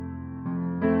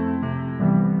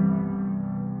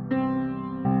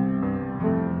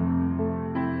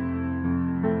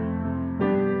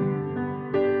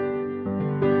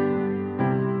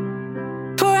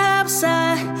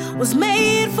was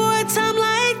made for a time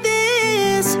like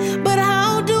this. But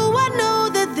how do I know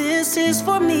that this is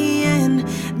for me and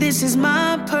this is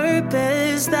my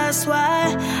purpose? That's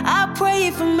why I pray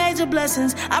for major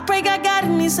blessings. I pray God guided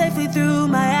me safely through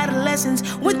my adolescence.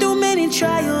 Went through many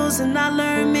trials and I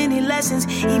learned many lessons.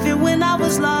 Even when I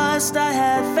was lost, I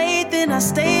had faith and I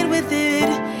stayed with it.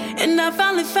 And I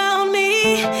finally found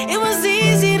me. It was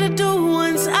easy to do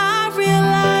once I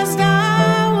realized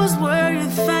I was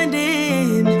worth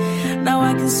finding. Now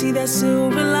I can see that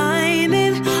silver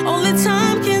lining. Only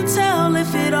time can tell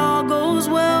if it all goes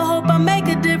well. Hope I make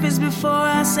a difference before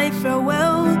I say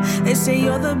farewell. They say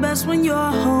you're the best when you're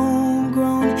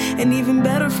homegrown, and even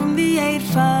better from the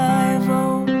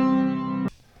 850.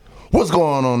 What's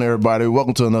going on, everybody?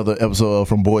 Welcome to another episode of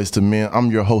From Boys to Men. I'm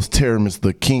your host, Terry,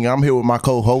 Mr. King. I'm here with my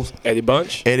co-host, Eddie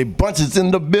Bunch. Eddie Bunch is in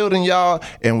the building, y'all.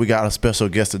 And we got a special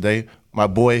guest today, my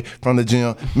boy from the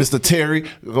gym, Mr. Terry.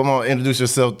 Come on, introduce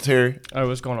yourself, Terry. Hey,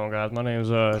 what's going on, guys? My name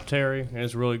is Terry, and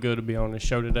it's really good to be on this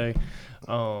show today.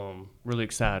 Really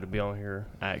excited to be on here,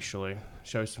 actually.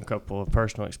 Show some couple of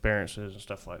personal experiences and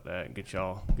stuff like that, and get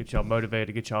y'all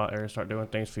motivated, get y'all out there and start doing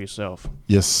things for yourself.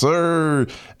 Yes, sir.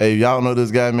 Hey, y'all know this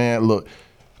guy, man. Look,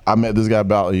 I met this guy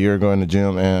about a year ago in the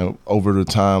gym, and over the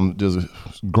time, just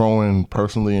growing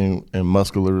personally and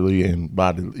muscularly and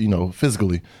body,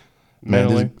 physically.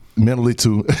 Man, mentally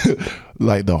too.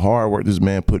 Like the hard work this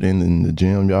man put in the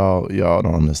gym, y'all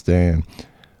don't understand.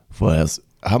 For us,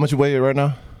 how much you weigh right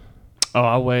now? Oh,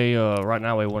 I weigh right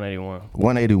now I weigh 181.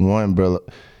 181, bro. You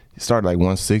started like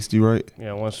 160, right?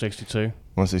 Yeah, 162.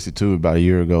 162 about a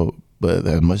year ago. But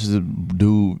as much as a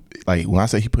dude, like when I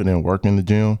say he put in work in the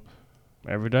gym,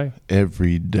 every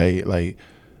day, like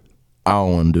I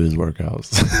don't want to do his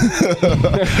workouts.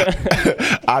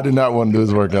 I do not want to do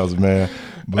his workouts, man.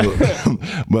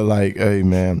 But like, hey,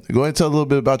 man, go ahead and tell a little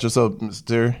bit about yourself, Mr.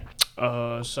 Terry.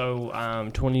 So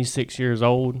I'm 26 years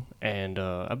old, and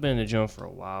I've been in the gym for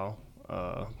a while.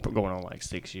 Going on like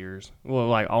 6 years. Well,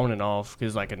 like on and off,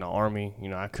 because like in the Army,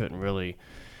 I couldn't really,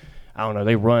 I don't know,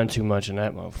 they run too much in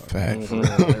that motherfucker.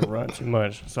 Fact. They run too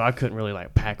much. So I couldn't really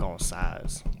like pack on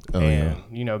size. Oh, and,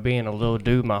 yeah. Being a little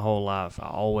dude my whole life, I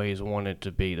always wanted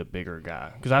to be the bigger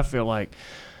guy. Because I feel like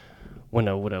when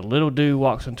a little dude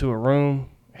walks into a room,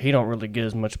 he don't really get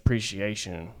as much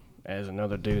appreciation as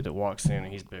another dude that walks in and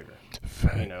he's bigger.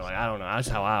 Fact. Like, I don't know. That's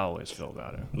how I always feel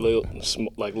about it.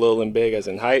 Little and big as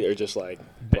in height, or just like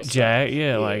Jack,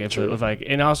 yeah, like if like,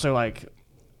 and also like,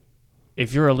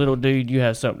 if you're a little dude, you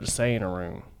have something to say in a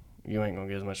room. You ain't gonna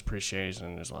get as much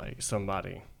appreciation as like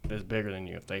somebody that's bigger than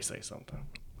you if they say something.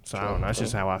 So I don't know. That's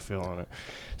just how I feel on it.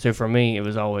 So for me, it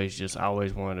was always just I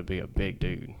always wanted to be a big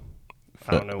dude.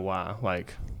 I don't know why.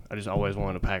 Like, I just always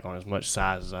wanted to pack on as much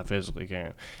size as I physically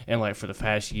can. And like for the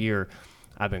past year,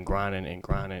 I've been grinding,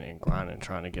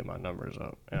 trying to get my numbers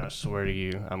up. And I swear to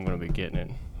you, I'm going to be getting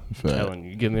it. I'm telling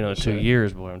you. Give me another 2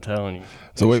 years, boy. I'm telling you.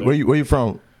 So where you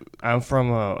from? I'm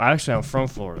from, I'm from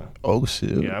Florida. Oh,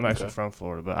 shit. Yeah, I'm actually from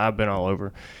Florida, but I've been all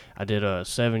over. I did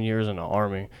 7 years in the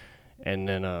Army, and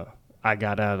then I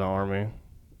got out of the Army,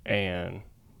 and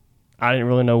I didn't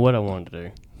really know what I wanted to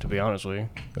do, to be honest with you.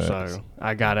 Thanks. So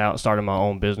I got out, started my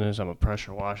own business. I'm a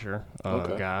pressure washer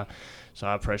guy. So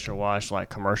I pressure wash like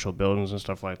commercial buildings and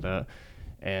stuff like that.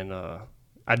 And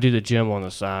I do the gym on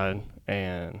the side,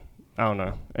 and I don't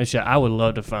know. I would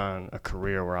love to find a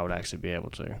career where I would actually be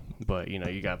able to. But,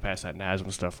 you got to pass that NASM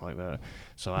and stuff like that.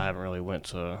 So I haven't really went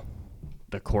to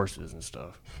the courses and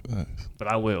stuff. Thanks. But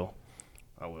I will.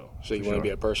 So you want to be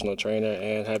a personal trainer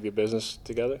and have your business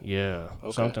together? Yeah,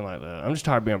 something like that. I'm just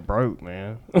tired of being broke,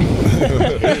 man. Feel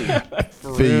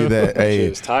you that, hey,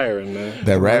 It's tiring, man.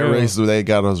 that rat race that they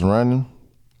got us running,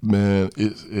 man,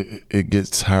 it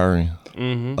gets tiring.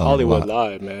 Mm-hmm. Hollywood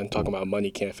Live, man, talking about money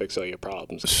can't fix all your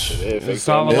problems. It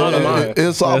solve a lot of mine.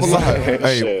 It solve a lot.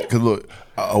 Hey, Shit. because look,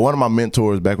 one of my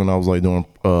mentors back when I was like doing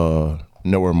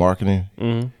network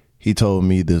marketing, he told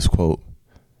me this quote.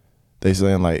 They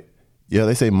saying like, yeah,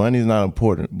 they say money's not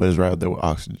important, but it's right there with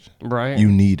oxygen. Right. You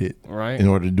need it Right. in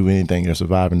order to do anything or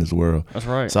survive in this world. That's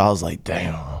right. So I was like,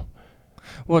 damn.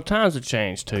 Well, times have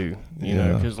changed too, you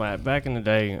know, Yeah. because like back in the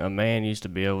day, a man used to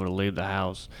be able to leave the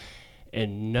house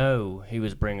and know he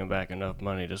was bringing back enough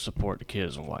money to support the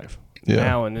kids and wife. Yeah.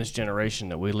 Now in this generation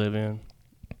that we live in,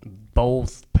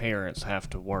 both parents have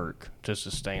to work to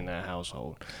sustain that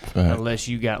household. Right. Unless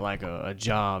you got like a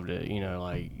job that,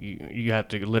 like you have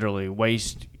to literally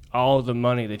waste all the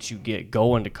money that you get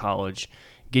going to college,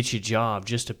 get your job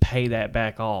just to pay that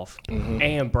back off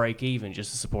and break even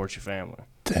just to support your family.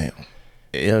 Damn.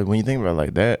 Yeah, when you think about it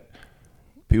like that,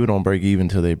 people don't break even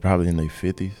until they probably in their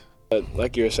 50s. But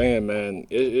like you were saying, man,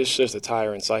 it's just a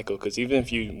tiring cycle. Because even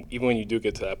when you do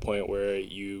get to that point where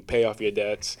you pay off your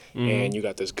debts and you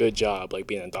got this good job, like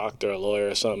being a doctor, a lawyer,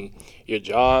 or something, your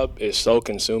job is so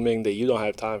consuming that you don't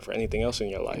have time for anything else in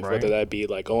your life. Right. Whether that be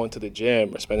like going to the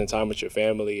gym or spending time with your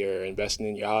family or investing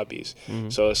in your hobbies.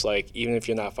 So it's like even if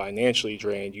you're not financially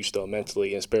drained, you still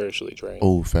mentally and spiritually drained.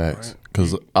 Oh, facts.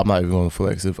 Because I'm not even going to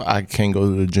flex. If I can't go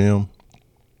to the gym,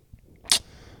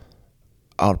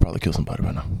 I would probably kill somebody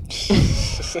right now.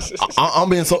 I'm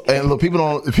being so, and look, people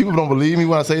don't believe me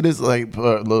when I say this. Like,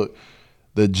 look,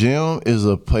 the gym is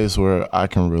a place where I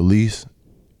can release,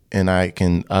 and I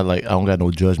don't got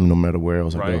no judgment no matter where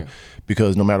else I go,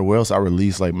 because no matter where else I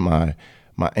release, like my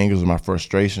angers or my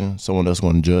frustration, someone else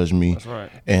going to judge me. That's right.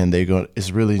 And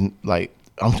it's really like,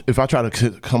 if I try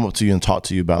to come up to you and talk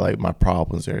to you about like my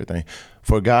problems and everything,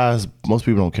 for guys, most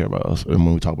people don't care about us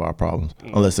when we talk about our problems,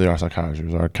 unless they are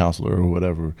psychiatrists or a counselor or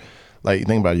whatever. Like, you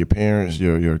think about your parents,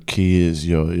 your kids,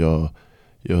 your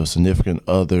significant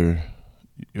other,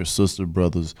 your sister,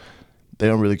 brothers. They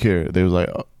don't really care. They was like,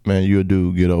 oh, man, you're a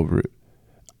dude, get over it.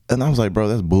 And I was like, bro,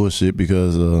 that's bullshit,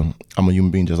 because I'm a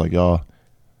human being just like y'all.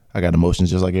 I got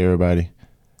emotions just like everybody.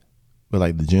 But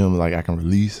like the gym, like I can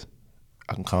release,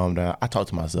 I can calm down. I talk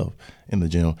to myself in the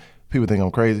gym. People think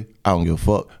I'm crazy. I don't give a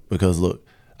fuck, because look,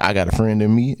 I got a friend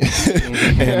in me.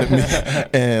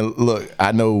 and look,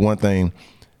 I know one thing.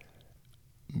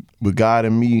 With God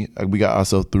and me, we got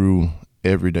ourselves through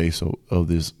every day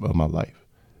of my life.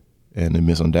 And it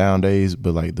missed some down days,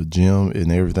 but like the gym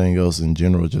and everything else in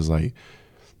general, just like,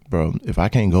 bro, if I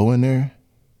can't go in there,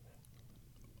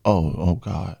 oh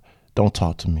God, don't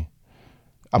talk to me.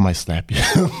 I might slap you.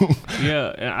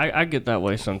 Yeah, I get that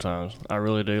way sometimes. I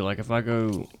really do. Like, if I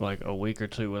go like a week or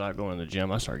two without going to the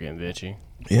gym, I start getting bitchy.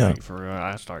 Yeah. Like, for real,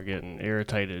 I start getting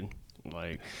irritated.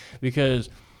 Like, because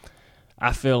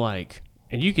I feel like,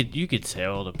 and you could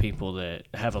tell the people that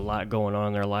have a lot going on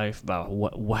in their life about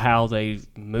how they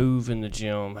move in the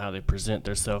gym, how they present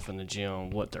themselves in the gym,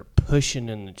 what they're pushing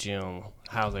in the gym,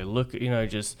 how they look.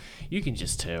 Just you can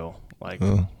just tell. Like,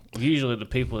 usually the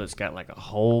people that's got like a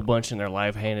whole bunch in their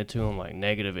life handed to them, like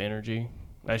negative energy,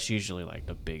 that's usually like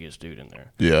the biggest dude in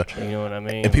there. Yeah. You know what I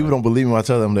mean? And people don't believe me when I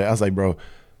tell them that. I was like, bro,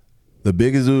 the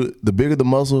bigger the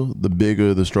muscle, the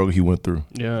bigger the struggle he went through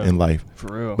in life. For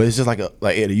real. But it's just like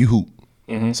Eddie, you hoop.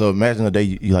 Mm-hmm. So imagine a day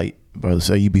you like, bro,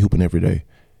 say you be hooping every day,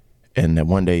 and that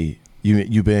one day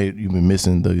you've been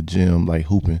missing the gym, like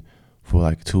hooping for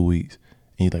like 2 weeks,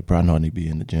 and you're like, bro, I know I need to be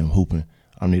in the gym hooping.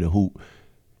 I need a hoop.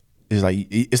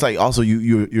 It's like also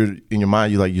you're in your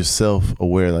mind, you're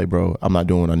self-aware, like, bro, I'm not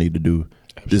doing what I need to do.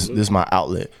 This is my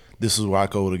outlet. This is where I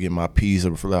go to get my peace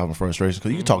or my frustration.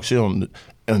 Because you can talk shit on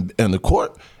the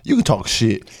court. You can talk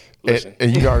shit,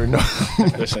 and you already know.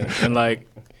 Listen, and like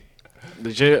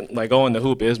legit, like going to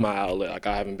hoop is my outlet. Like,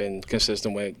 I haven't been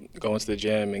consistent with going to the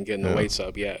gym and getting the weights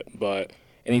up yet. But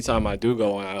anytime I do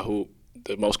go and I hoop,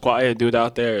 the most quiet dude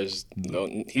out there is,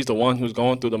 he's the one who's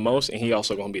going through the most, and he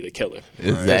also going to be the killer.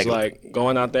 Exactly. It's like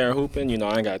going out there and hooping,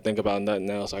 I ain't got to think about nothing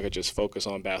else. I could just focus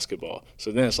on basketball.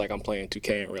 So then it's like I'm playing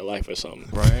 2K in real life or something.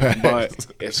 Right. But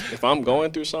if I'm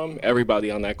going through something,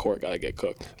 everybody on that court got to get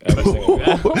cooked. Every single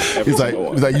one. He's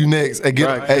like, you next.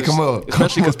 Hey, come on.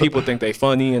 Especially because people think they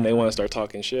funny and they want to start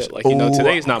talking shit. Like,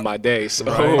 today's not my day.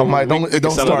 So I'm like,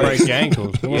 don't start. Break your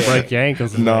ankles. Break your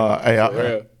ankles. No,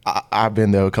 hey, I've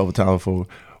been there a couple times before,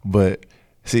 but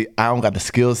see, I don't got the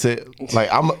skill set.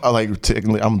 Like,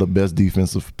 technically, I'm the best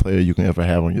defensive player you can ever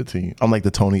have on your team. I'm like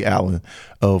the Tony Allen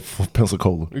of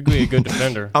Pensacola. You'd be a good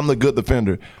defender. I'm the good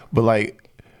defender, but like,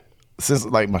 since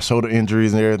like my shoulder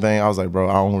injuries and everything, I was like, bro,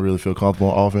 I don't really feel comfortable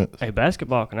on offense. Hey,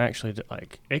 basketball can actually,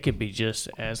 like, it could be just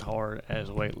as hard as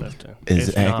weightlifting.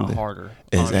 Exactly. If not harder.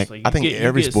 Exactly. Honestly. I think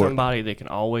every sport. Somebody that can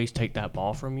always take that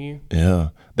ball from you. Yeah,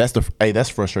 that's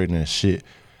frustrating as shit.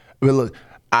 But look,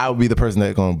 I would be the person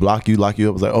that's gonna lock you up. I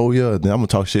was like, oh yeah, then I'm gonna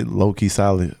talk shit low key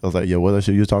silent. I was like, yeah, what that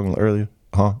shit you was talking earlier?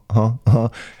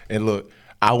 And look,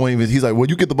 I wouldn't even. He's like, well,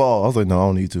 you get the ball. I was like, no, I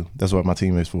don't need to. That's what my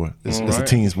teammate's for. It's a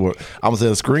team sport. I'm gonna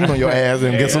set a screen on your ass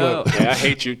and guess what? Hey, I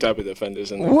hate you type of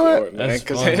defenders in the court, man.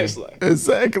 Because it's like,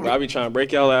 exactly. I be trying to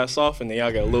break y'all ass off, and then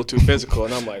y'all get a little too physical,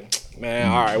 and I'm like,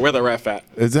 man, all right, where the ref at?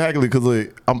 Exactly, because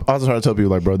like, I'm also trying to tell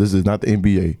people, like, bro, this is not the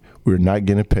NBA. We're not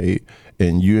getting paid,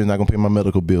 and you're not gonna pay my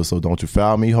medical bill. So don't you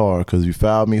foul me hard, because if you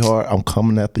foul me hard, I'm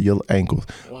coming after your ankles.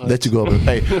 What? Let you go up and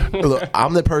hey, look,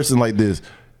 I'm the person like this.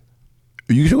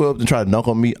 You show up and try to dunk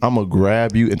on me, I'm gonna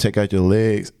grab you and take out your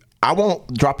legs. I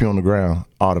won't drop you on the ground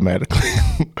automatically.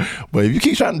 But if you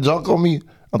keep trying to junk on me,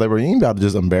 I'm like, bro, you ain't about to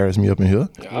just embarrass me up in here.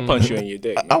 I'll punch you in your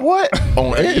dick. I what?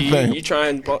 On anything. You try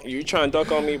and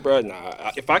dunk on me, bro?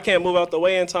 Nah. If I can't move out the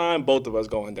way in time, both of us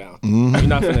going down. Mm-hmm. You're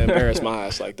not finna embarrass my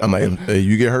ass like that. I'm like, hey,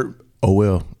 you get hurt. Oh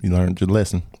well, you learned your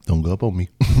lesson. Don't go up on me.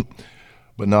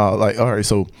 But nah, like, all right,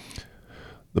 so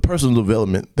the personal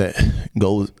development that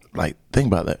goes, like, think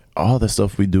about that. All that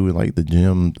stuff we do in like the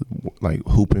gym, like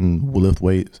hooping, lift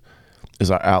weights, is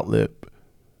our outlet.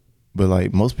 But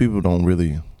like most people don't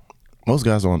really, most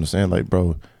guys don't understand. Like,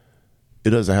 bro, it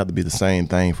doesn't have to be the same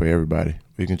thing for everybody.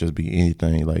 It can just be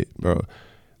anything. Like, bro,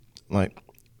 like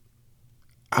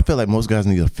I feel like most guys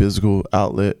need a physical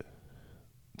outlet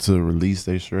to release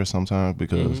their stress sometimes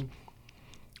because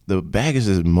the baggage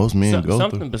that most men go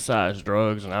something through. Besides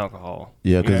drugs and alcohol.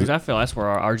 Yeah, because I feel that's where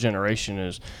our generation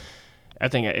is. I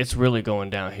think it's really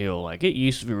going downhill. Like, it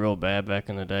used to be real bad back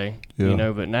in the day, you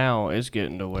know, but now it's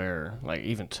getting to where, like,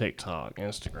 even TikTok,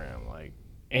 Instagram, like,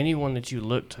 anyone that you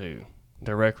look to,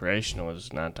 their recreational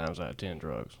is 9 times out of 10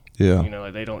 drugs. Yeah. You know,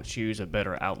 like, they don't choose a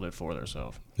better outlet for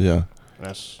themselves. Yeah.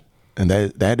 And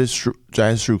that is true.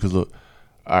 That is true because, look,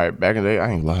 all right, back in the day, I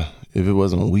ain't lie. If it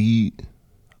wasn't weed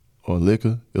or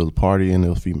liquor, it was party and it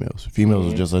was females. Females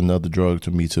was just another drug to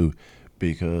me, too,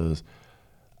 because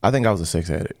I think I was a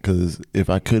sex addict because if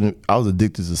I couldn't, I was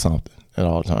addicted to something at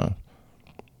all times.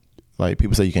 Like,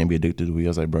 people say you can't be addicted to weed. I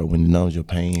was like, bro, when it numbs your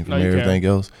pain from everything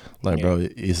else, like, bro,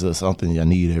 it's something I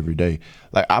need every day.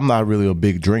 Like, I'm not really a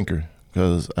big drinker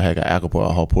because I had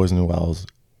alcohol poisoning while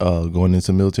I was going into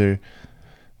the military.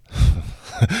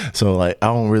 So, like, I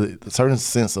don't really, a certain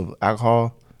sense of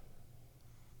alcohol,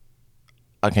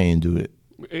 I can't do it.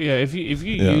 Yeah, if you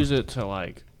use it to,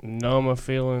 like, numb a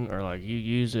feeling or, like, you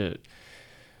use it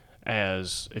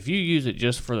if you use it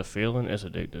just for the feeling, it's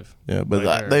addictive. Yeah, but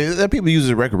like, people use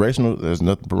it recreational. There's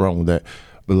nothing wrong with that.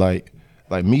 But like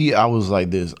me, I was like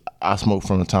this. I smoked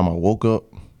from the time I woke up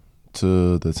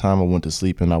to the time I went to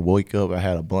sleep, and I wake up. I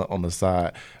had a blunt on the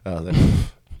side. I was like,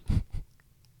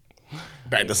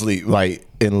 back to sleep. Like,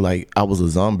 and like I was a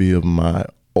zombie of my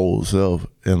old self.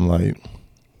 And like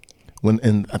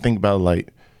and I think about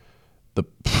like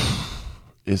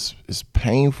it's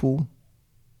painful.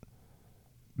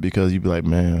 Because you be like,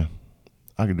 man,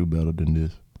 I could do better than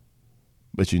this.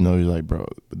 But you know, you're like, bro,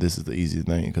 this is the easiest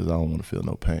thing because I don't want to feel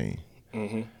no pain.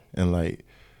 Mm-hmm. And like,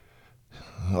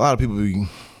 a lot of people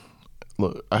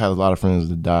look, I had a lot of friends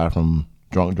that died from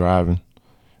drunk driving.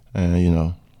 And, you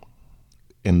know,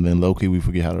 and then low-key we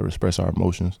forget how to express our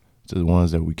emotions to the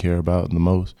ones that we care about the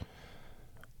most.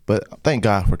 But thank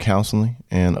God for counseling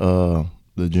and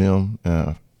the gym,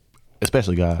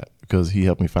 especially God, because he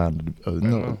helped me find,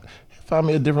 find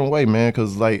me a different way, man,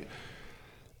 because like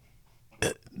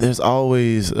there's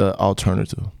always an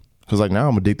alternative. Because like now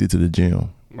I'm addicted to the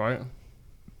gym. Right.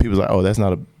 People's like, oh, that's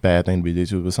not a bad thing to be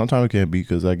addicted to, but sometimes it can be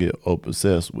because I get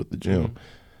obsessed with the gym. Mm-hmm.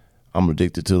 I'm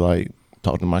addicted to like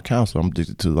talking to my counselor. I'm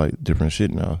addicted to like different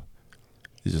shit now.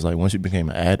 It's just like once you became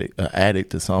an addict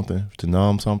to something, to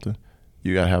numb something,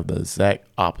 you gotta have the exact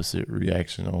opposite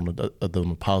reaction on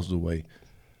the positive way.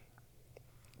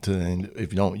 And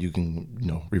if you don't, you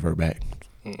can, revert back.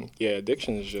 Yeah,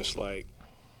 addiction is just like,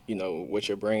 what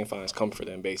your brain finds comfort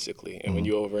in, basically. And when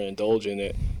you overindulge in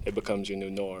it, it becomes your new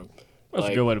norm. That's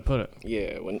a good way to put it.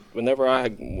 Yeah, whenever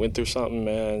I went through something,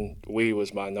 man, weed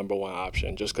was my number one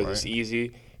option just because it's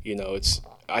easy.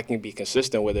 I can be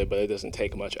consistent with it, but it doesn't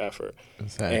take much effort.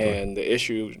 Exactly. And the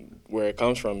issue where it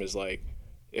comes from is like,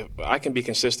 if I can be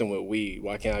consistent with weed,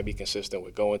 why can't I be consistent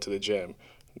with going to the gym,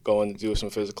 going to do some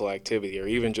physical activity, or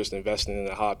even just investing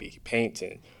in a hobby,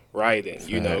 painting, writing,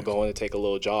 going to take a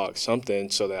little jog, something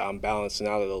so that I'm balancing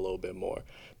out it a little bit more.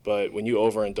 But when you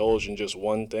overindulge in just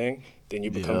one thing, then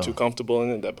you become too comfortable in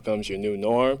it. That becomes your new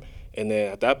norm. And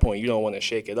then at that point, you don't want to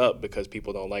shake it up because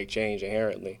people don't like change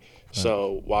inherently. Right.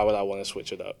 So why would I want to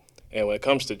switch it up? And when it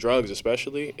comes to drugs,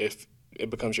 especially, if it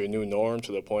becomes your new norm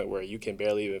to the point where you can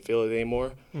barely even feel it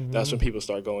anymore, that's when people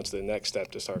start going to the next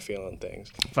step to start feeling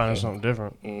things. Finding something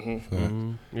different.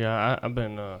 Yeah, I've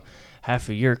been half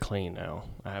a year clean now.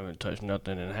 I haven't touched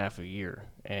nothing in half a year.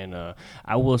 And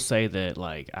I will say that,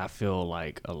 like, I feel,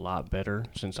 like, a lot better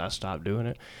since I stopped doing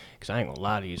it. Because I ain't going to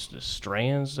lie to you, the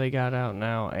strands they got out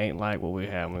now ain't like what we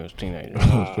had when we was teenagers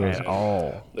at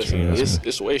all. Listen,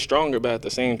 it's way stronger, but at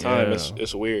the same time,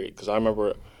 it's weird. Because I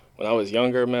remember when I was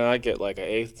younger, man, I get like an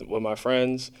eighth with my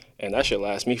friends, And that should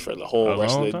last me for the whole A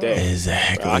rest of long the time. day.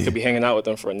 Exactly. I could be hanging out with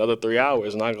them for another 3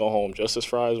 hours and I go home just as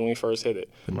fried as when we first hit it.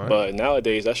 Right. But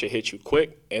nowadays, that should hit you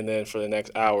quick, and then for the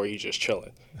next hour, you just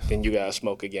chilling. Then you gotta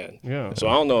smoke again. Yeah. So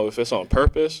I don't know if it's on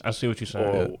purpose. I see what you're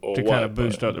saying. Or To what, kind of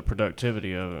boost but- up the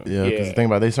productivity of it. Yeah, because Yeah. think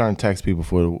about it, they starting to tax people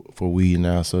for weed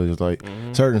now. So it's like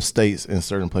certain states and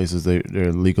certain places they're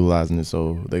legalizing it,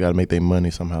 so they got to make their money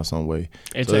somehow, some way.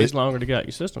 It So takes longer to get out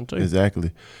your system, too.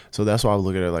 Exactly. So that's why I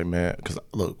look at it like, man, because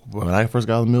look, when I first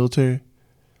got out of the military,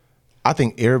 I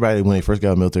think everybody when they first got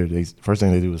out of the military, first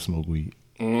thing they do was smoke weed.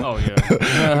 Oh, yeah.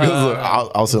 'Cause, look,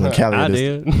 I was still in Cali. I at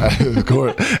this, did. Of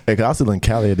course. Hey, 'cause I was still in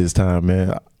Cali at this time,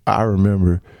 man. I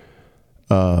remember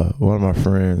one of my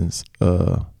friends,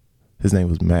 his name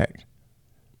was Mac.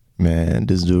 Man,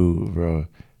 this dude, bro,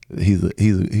 he's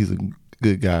a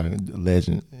good guy, a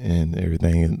legend and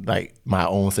everything. And like my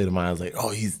own state of mind is like,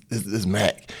 oh, this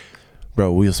Mac.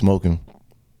 Bro, we were smoking.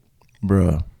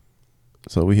 Bro.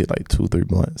 So we hit like 2-3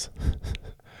 blunts.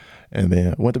 And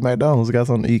then went to McDonald's, got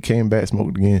something to eat, came back,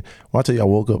 smoked again. When I tell you I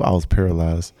woke up, I was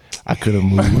paralyzed. I couldn't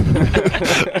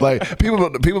move. Like people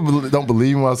don't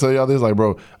believe me when I tell y'all this. Like,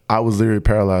 bro, I was literally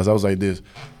paralyzed. I was like this.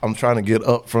 I'm trying to get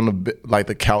up from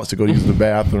the couch to go use the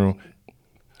bathroom.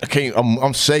 I can't.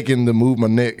 I'm shaking to move my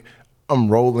neck. I'm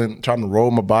rolling, trying to roll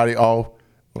my body off.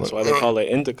 That's why they call it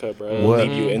indica, bro. What?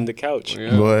 Leave you in the couch.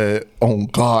 Yeah. But oh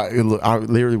God, I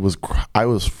literally was. I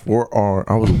was forearm.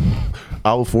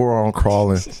 I was forearm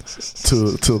crawling to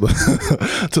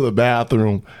the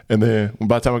bathroom, and then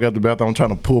by the time I got to the bathroom, I'm trying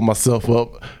to pull myself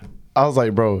up. I was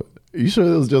like, bro, you sure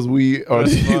it was just weed or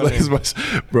That's did you like funny. this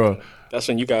much, bro? That's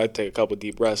when you gotta take a couple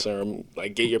deep breaths and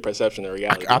like get your perception of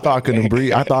reality. I thought I couldn't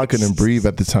breathe. I thought I couldn't breathe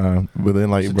at the time, but then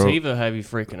like, bro, Sativa have you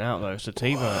freaking out, though.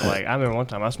 Sativa, like, I remember one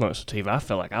time I smoked sativa. I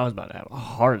felt like I was about to have a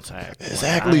heart attack. Like,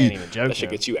 Exactly. I ain't even joking. That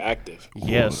should get you active.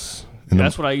 Yes. And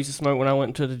That's what I used to smoke when I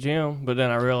went to the gym, but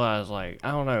then I realized, like,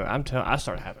 I don't know. I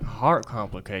started having heart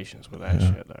complications with that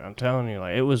shit, though. I'm telling you,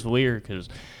 like, it was weird because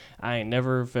I ain't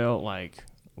never felt, like,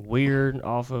 weird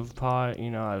off of pot. You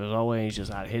know, I was always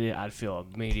just, I'd hit it, I'd feel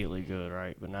immediately good,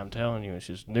 right? But now I'm telling you, it's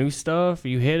just new stuff.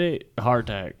 You hit it, heart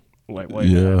attack. Like, wait,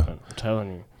 Yeah. what happened? I'm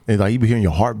telling you. and like you be hearing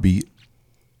your heartbeat.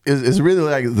 It's really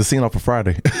like the scene off of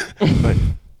Friday. Like,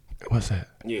 what's that?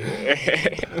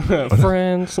 Yeah.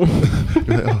 Friends. You're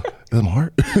like, oh, that's my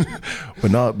heart.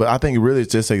 But I think really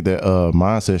it's just like that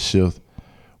mindset shift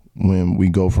when we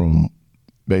go from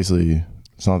basically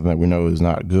something that we know is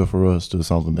not good for us to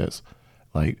something that's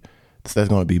like that's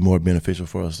going to be more beneficial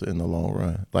for us in the long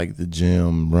run. Like the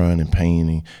gym, running,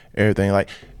 painting, everything. Like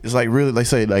it's like really, they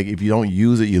say like if you don't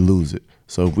use it, you lose it.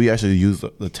 So if we actually use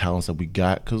the talents that we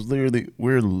got, because literally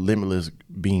we're limitless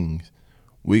beings.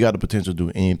 We got the potential to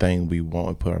do anything we want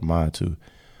and put our mind to.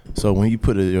 So when you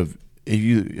put it, if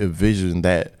you envision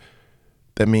that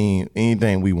means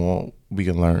anything we want, we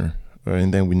can learn, or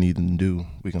anything we need to do,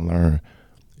 we can learn.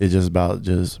 It's just about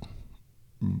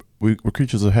we're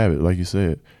creatures of habit, like you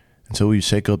said. Until we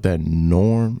shake up that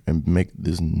norm and make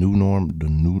this new norm the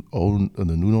new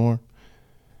norm,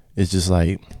 it's just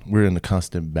like we're in a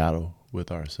constant battle with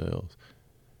ourselves.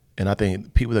 And I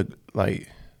think people that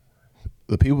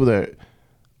the people that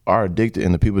are addicted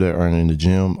and the people that are in the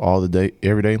gym all the day,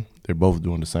 every day, they're both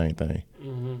doing the same thing.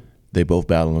 Mm-hmm. They both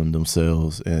battling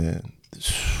themselves, and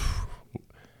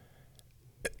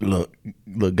look,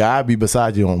 God be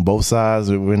beside you on both sides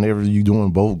whenever you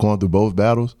going through both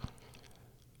battles.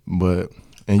 But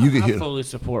and you can I hit. fully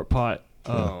support pot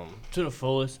to the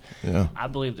fullest. Yeah. I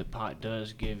believe that pot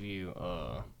does give you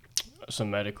some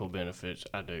medical benefits.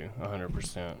 I do,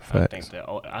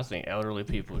 100%. I think elderly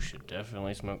people should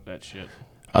definitely smoke that shit.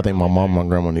 I think my mom and my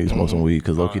grandma need to smoke some weed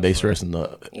because low-key they stressing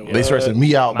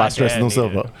me out by stressing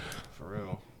themselves out. For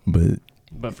real.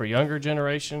 But for younger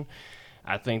generation,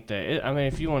 I think that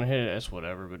if you want to hit it, that's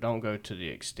whatever. But don't go to the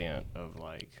extent of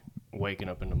like waking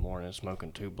up in the morning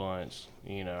smoking 2 blunts.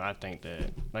 You know, I think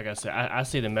that, like I said, I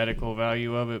see the medical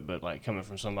value of it. But like coming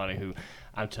from somebody who,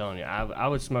 I'm telling you, I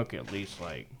would smoke at least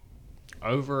like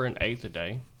over an eighth a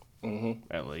day,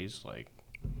 at least, like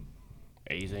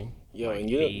easy. Yo, like, and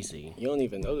you don't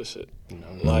even notice it.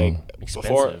 Like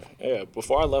Expensive.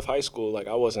 before I left high school, like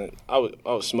I was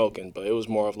smoking, but it was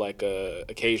more of like a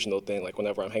occasional thing. Like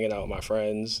whenever I'm hanging out with my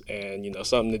friends and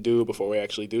something to do before we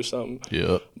actually do something.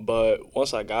 yeah, But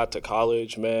once I got to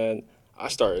college, man, I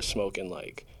started smoking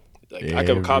like I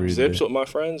could cop Every zips day. with my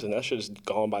friends, and that shit's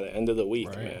gone by the end of the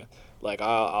week, man. Like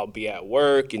I'll be at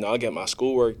work, I'll get my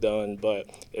schoolwork done, but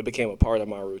it became a part of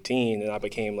my routine, and I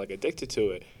became like addicted to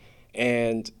it.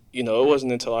 And it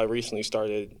wasn't until I recently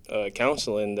started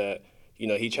counseling that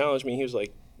he challenged me. He was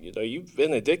like, you've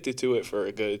been addicted to it for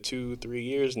a good 2-3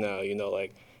 years now.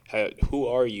 Like, who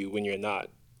are you when you're not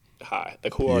high?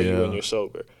 Like, who are you when you're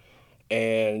sober?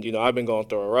 And, you know, I've been going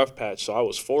through a rough patch, so I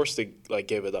was forced to, like,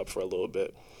 give it up for a little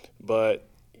bit. But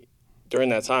during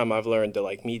that time, I've learned that,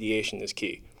 like, mediation is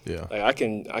key. Yeah. Like,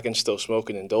 I can still smoke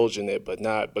and indulge in it, but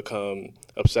not become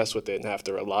obsessed with it and have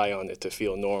to rely on it to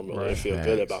feel normal and feel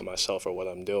good about myself or what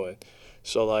I'm doing.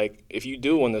 So, like, if you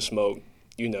do want to smoke,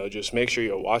 you know, just make sure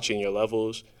you're watching your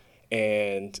levels.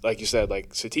 And like you said,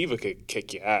 like, sativa could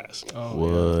kick your ass. Oh,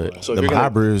 what? Yeah. So them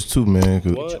hybrids too, man.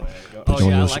 What?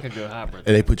 I like a good hybrid.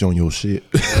 And they put you on your shit.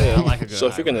 Yeah, I like a good so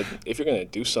hybrid. if you're gonna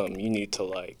do something, you need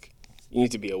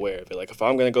to be aware of it. Like, if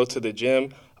I'm gonna go to the gym,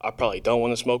 I probably don't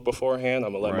want to smoke beforehand.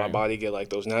 I'm gonna let my body get like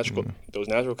those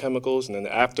natural chemicals, and then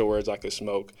afterwards I could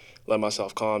smoke, let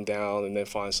myself calm down, and then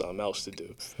find something else to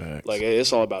do. Facts. Like,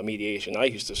 it's all about mediation. I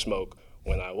used to smoke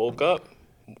when I woke up,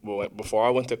 before I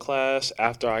went to class,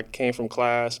 after I came from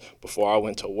class, before I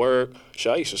went to work.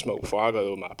 Shit, I used to smoke before I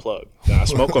go to my plug. Now I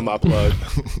smoke with my plug,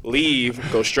 leave,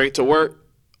 go straight to work.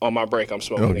 On my break, I'm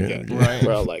smoking again. Right.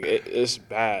 Bro, like, it's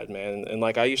bad, man. And,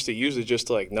 like, I used to use it just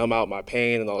to, like, numb out my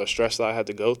pain and all the stress that I had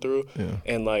to go through. Yeah.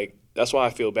 And, like, that's why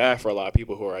I feel bad for a lot of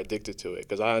people who are addicted to it,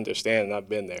 because I understand and I've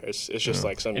been there. It's just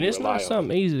like something And you it's rely not on.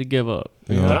 something easy to give up.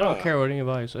 You Yeah. know, I don't care what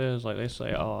anybody says. Like, they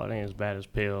say, oh, it ain't as bad as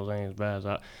pills. It ain't as bad as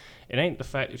I. It ain't the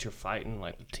fact that you're fighting,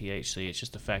 like, the THC. It's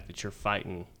just the fact that you're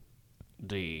fighting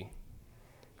the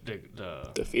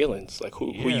feelings, like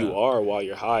who you are while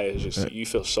you're high is just, you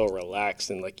feel so relaxed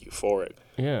and, like, euphoric.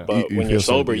 Yeah. But You when you're feel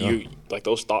so sober, good, you like,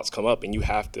 those thoughts come up and you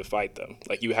have to fight them.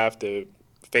 Like, you have to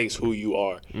face who you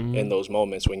are in those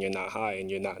moments when you're not high and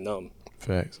you're not numb.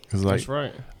 Facts. Cause, like, That's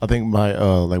right. I think my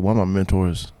like one of my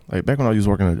mentors, like, back when I was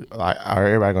working,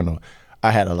 everybody gonna know,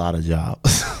 I had a lot of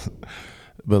jobs,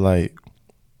 but, like,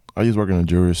 I used to work in a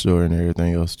jewelry store and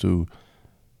everything else too.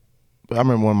 But I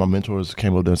remember one of my mentors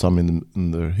came up there and saw me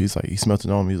he's like, he smelt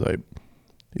it on me.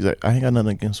 He's like, I ain't got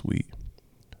nothing against weed,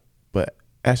 but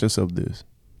ask yourself this: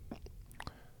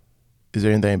 is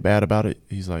there anything bad about it?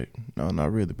 He's like, no,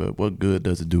 not really. But what good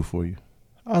does it do for you?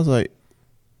 I was like,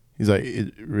 he's like,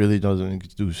 it really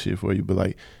doesn't do shit for you, but,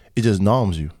 like, it just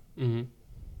numbs you.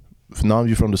 Mm-hmm. Numbs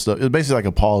you from the stuff. It's basically like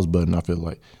a pause button. I feel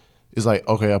like it's like,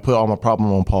 okay, I put all my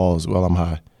problem on pause while I'm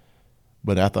high.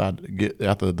 But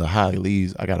after the high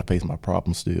leaves, I gotta face my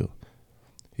problems still.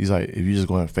 He's like, if you just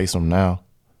go and face them now,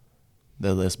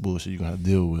 that's less bullshit you're gonna have to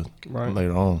deal with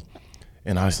later on.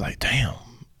 And I was like, damn.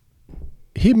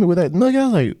 He hit me with that nugget.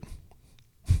 I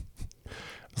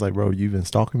was like, bro, you been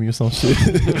stalking me or some shit?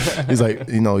 He's like,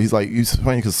 it's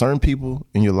funny because certain people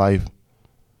in your life,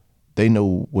 they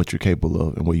know what you're capable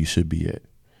of and where you should be at.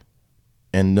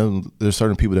 And then there's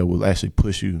certain people that will actually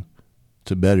push you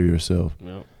to better yourself.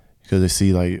 Yep. Because they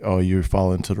see, like, oh, you're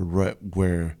falling into the rut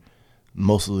where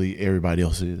mostly everybody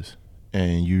else is.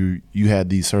 And you had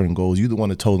these certain goals. You're the one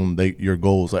that told them your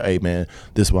goals, like, hey, man,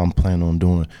 this is what I'm planning on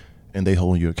doing. And they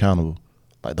hold you accountable.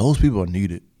 Like, those people are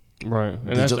needed. Right.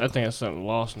 And I think that's something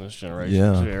lost in this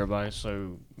generation, too. Everybody's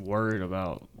so worried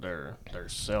about their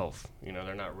self. You know,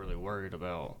 they're not really worried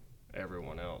about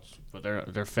everyone else. But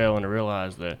they're failing to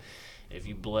realize that if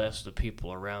you bless the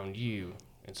people around you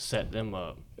and set them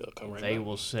up, they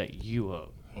will set you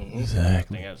up. Mm-hmm.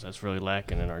 Exactly. I think that's really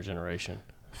lacking in our generation.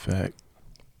 Fact.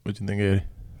 What you think, Eddie?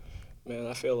 Man,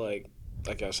 I feel like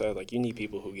I said, like, you need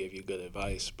people who give you good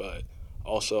advice, but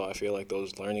also I feel like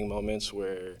those learning moments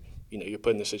where, you know, you're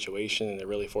put in a situation and it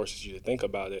really forces you to think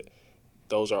about it,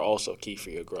 those are also key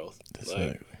for your growth. Exactly.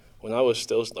 Like, when I was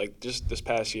still, like, just this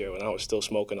past year, when I was still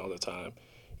smoking all the time,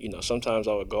 you know, sometimes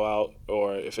I would go out,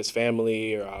 or if it's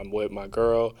family or I'm with my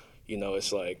girl, you know,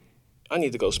 it's like, I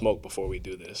need to go smoke before we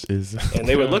do this. And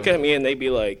they would look at me and they'd be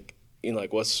like, you know,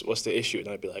 like, what's the issue? And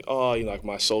I'd be like, oh, you know, like,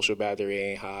 my social battery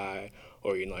ain't high,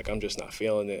 or, you know, like, I'm just not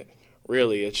feeling it.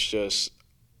 Really, it's just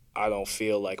I don't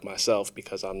feel like myself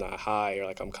because I'm not high, or,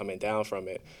 like, I'm coming down from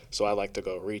it. So I like to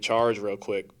go recharge real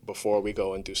quick before we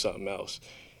go and do something else.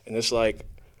 And it's like,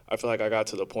 I feel like I got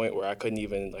to the point where I couldn't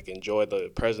even, like, enjoy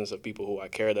the presence of people who I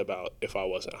cared about if I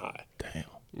wasn't high. Damn.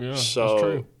 Yeah, so, that's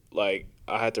true. Like,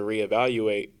 I had to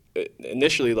reevaluate.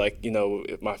 Initially, like, you know,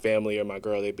 if my family or my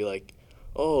girl, they'd be like,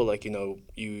 oh, like, you know,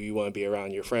 you want to be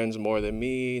around your friends more than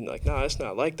me. And, like, nah, it's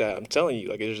not like that. I'm telling you,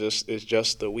 like, it's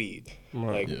just the weed.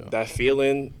 Right. Like, that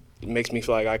feeling makes me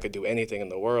feel like I could do anything in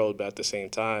the world, but at the same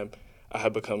time, I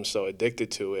had become so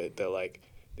addicted to it that, like,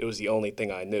 it was the only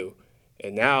thing I knew.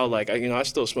 And now, like, I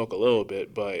still smoke a little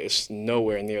bit, but it's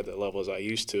nowhere near the levels I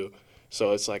used to.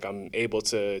 So it's like I'm able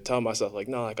to tell myself, like,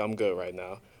 no, like, I'm good right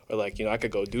now. Or, like, you know, I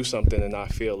could go do something and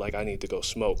not feel like I need to go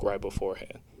smoke right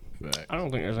beforehand. I don't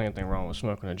think there's anything wrong with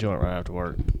smoking a joint right after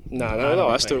work. No.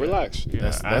 I still relax. Yeah,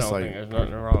 That's I don't like- think there's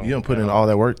nothing wrong. You don't put in all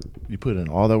that work. You put in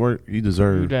all that work. You You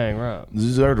deserve. dang right. You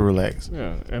deserve to relax.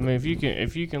 Yeah, I mean, if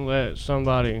you can let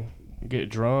somebody get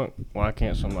drunk, why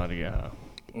can't somebody get high?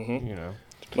 Mm-hmm. You know,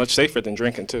 Much safer than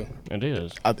drinking too. it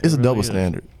is. It's a really double is.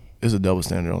 standard. It's a double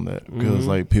standard on that because Mhm.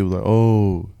 like people are like,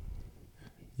 oh,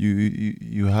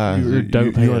 you high. You're a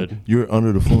dope head. You're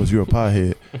under the influence. You're a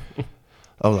pothead.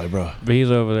 I was like, bro. But he's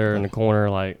over there in the corner,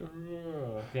 like,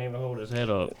 can't even hold his head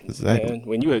up. Exactly. Man,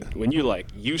 when you like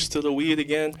used to the weed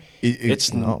again,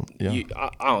 it's no. Yeah.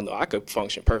 I don't know. I could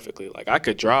function perfectly. Like I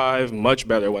could drive much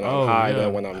better when I'm high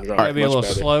than when I'm drunk. Might be a Much little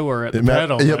better. slower at the Man,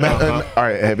 pedal. yeah, man, all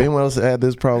right. Have anyone else had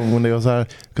this problem when they was high?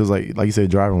 Because like you said,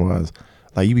 driving wise,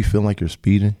 like you be feeling like you're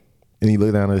speeding, and you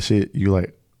look down at that shit, you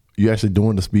like you actually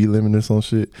doing the speed limit or some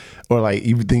shit, or like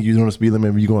you think you're doing the speed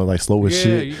limit, but you going like slow as Yeah,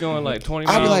 shit. you going like 20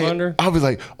 I'll be miles like, under. I'll be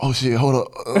like, oh shit, hold up.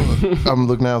 I'm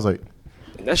looking now. I was like,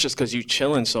 That's just because you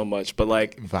chilling so much. But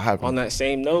like vibing. on that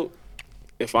same note,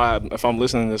 if I'm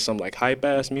listening to some like hype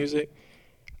ass music,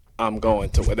 I'm going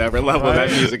to whatever level that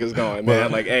music is going,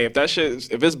 man. Like, hey,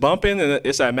 if it's bumping and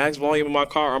it's at max volume in my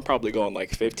car, I'm probably going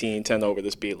like 15, 10 over the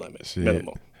speed limit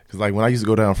minimum. Because like when I used to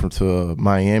go down to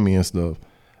Miami and stuff,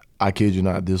 I kid you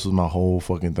not, this was my whole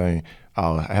fucking thing.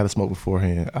 I had to smoke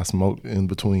beforehand. I smoked in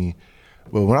between.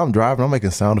 But when I'm driving, I'm making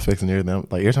sound effects and everything.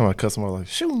 Like every time I cut someone, I'm like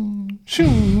shoo,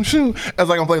 shoo, shoo. It's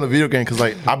like I'm playing a video game because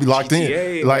like I be locked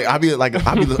GTA. in. Like I be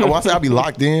when I say I be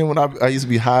locked in when I used to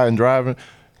be high and driving,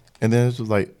 and then it's just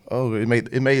like it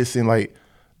made it seem like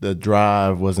the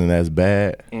drive wasn't as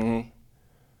bad. Mm-hmm.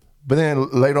 But then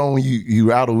later on when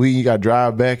you out of weed, you got to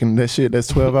drive back and that's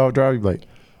 12-hour drive. You be like,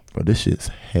 bro, this shit's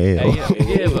hell.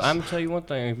 Yeah, but I'm gonna tell you one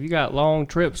thing. If you got long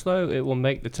trips though, it will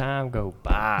make the time go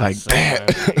by. Like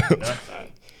that.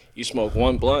 You smoke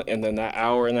one blunt and then that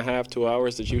hour and a half, 2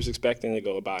 hours that you was expecting to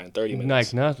go by in 30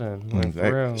 minutes. Like nothing. Like,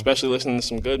 Exactly. for real. Especially listening to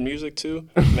some good music too,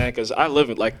 man. Because I live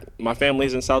in my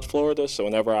family's in South Florida, so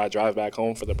whenever I drive back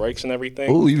home for the breaks and everything,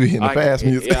 Ooh, you be hitting the fast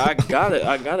music. Yeah,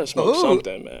 I gotta smoke Ooh.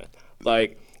 something, man.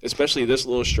 Like especially this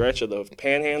little stretch of the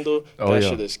Panhandle, that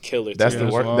shit is killer. That's too.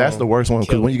 the worst. That's the worst one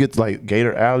because Killer. when you get to like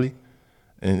Gator Alley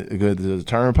and go to the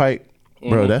Turnpike,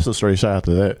 bro, that's a straight shot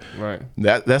after that. Right.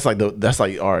 That's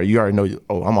like all right. You already know.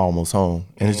 Oh, I'm almost home,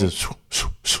 and it's just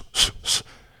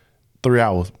 3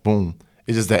 hours. Boom.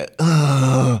 It's just that.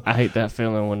 I hate that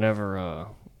feeling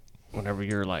whenever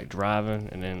you're like driving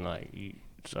and then like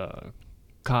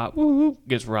cop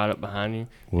gets right up behind you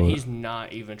and he's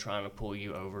not even trying to pull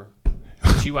you over.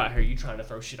 But you out here, you trying to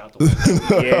throw shit out the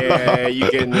window. Yeah,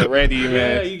 you getting ready, man.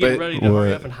 Yeah, you get But ready to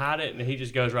hurry up and hide it, and he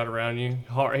just goes right around you.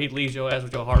 He leaves your ass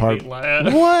with your heart beating like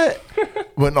that. What?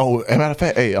 But no, as a matter of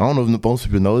fact, hey, I don't know if most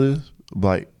people know this, but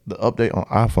like the update on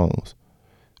iPhones,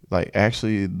 like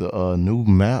actually the new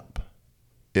map,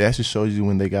 it actually shows you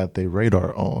when they got their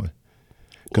radar on.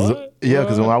 What? Yeah,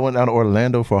 because when I went down to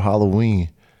Orlando for Halloween,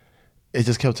 it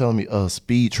just kept telling me a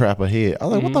speed trap ahead. I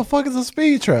was like, what the fuck is a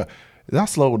speed trap? And I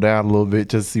slowed down a little bit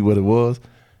just to see what it was.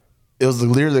 It was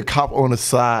literally a cop on the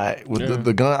side with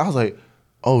the gun. I was like,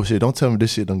 oh shit, don't tell me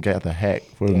this shit done got the hack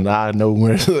for now I know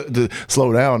where to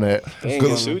slow down at. They ain't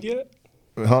get sued yet?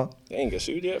 Huh? They ain't get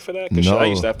sued yet for that? Because No. I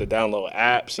used to have to download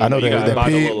apps. And I know you gotta that buy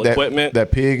the pig, little equipment.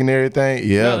 that pig and everything.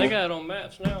 Yeah. No, they got it on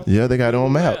maps now. Yeah, they got it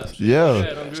on maps. Yeah, Yeah.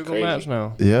 it on Google crazy. Maps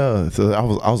now. Yeah. So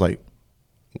I was like,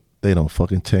 they don't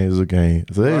fucking change the game.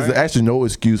 So there's Right. actually no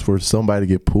excuse for somebody to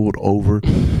get pulled over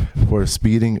for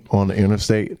speeding on the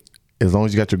interstate. As long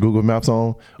as you got your Google Maps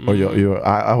on or your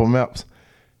Apple Maps,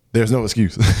 there's no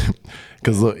excuse.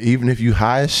 Because look, even if you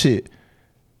high as shit,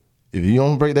 if you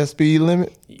don't break that speed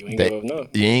limit, You ain't gonna know.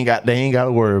 they ain't got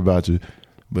to worry about you.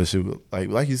 But shit,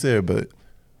 like you said, but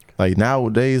like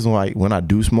nowadays, like when I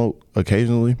do smoke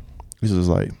occasionally, it's just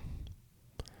like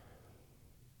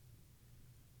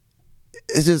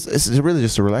it's really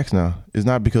just to relax now. It's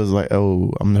not because like,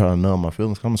 oh, I'm trying to numb my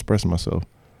feelings. I'm expressing myself.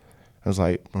 It's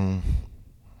like I'm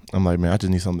like, man, I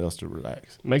just need something else to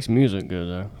relax. Makes music good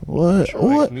though. What?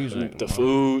 What? Makes music. The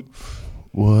food.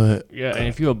 What? Yeah, and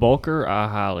if you're a bulker, I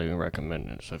highly recommend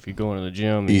it. So if you go into the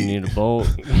gym and you need a bulk,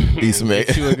 Eat some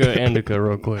get you a good indica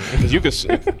real quick. Because you can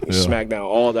smack down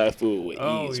all that food with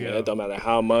Oh, ease, yeah. man. It don't matter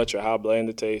how much or how bland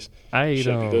it tastes. I ate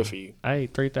Should be good for you. I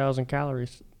ate 3,000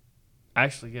 calories.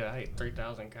 Actually, yeah, I ate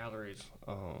 3,000 calories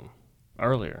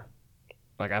earlier.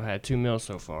 Like I've had 2 meals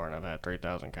so far, and I've had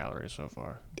 3,000 calories so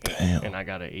far. Damn. And I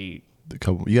gotta eat You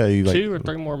gotta eat like 2 or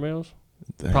 3 more meals.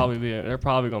 damn. They're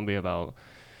probably gonna be about.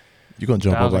 You're gonna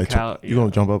jump up 1,000 like you're gonna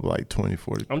jump up like 20,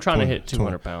 40. I'm trying 20, to hit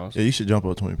 200 pounds. Yeah, you should jump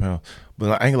up 20 pounds.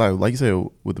 But I ain't gonna lie, like you said,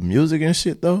 with the music and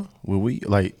shit though, with we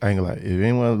like I ain't gonna lie, if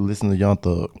anyone listen to Young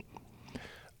Thug,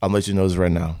 I'll let you know this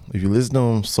right now. If you listen to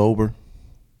him sober,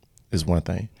 it's one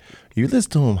thing. If you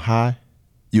listen to him high,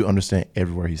 you understand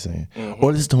every word he's saying.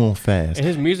 Or listen to him fast. And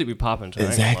his music be popping too.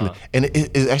 Exactly. And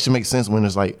it actually makes sense when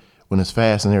it's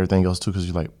fast and everything else too, because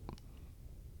you're like,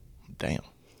 damn.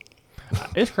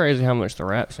 It's crazy how much the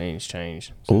rap scene's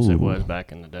changed since it was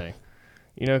back in the day.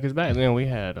 You know, because back then we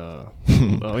had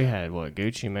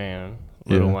Gucci Mane,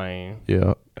 Lil Wayne.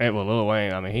 Yeah. And Lil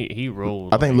Wayne, I mean, he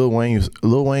ruled. I think Lil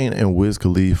Wayne and Wiz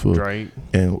Khalifa Drake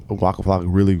and Waka Flocka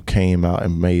really came out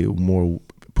and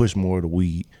pushed more of the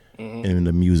weed and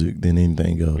the music than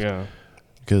anything else. Yeah.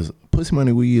 Because Pussy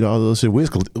Money, weed, all those shit.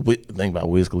 Think about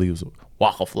Wiz Khalifa,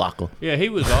 Waka Flocka. Yeah, he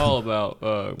was all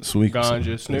about Sweet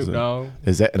ganja, Snoop Dogg.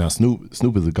 Now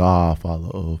Snoop is the godfather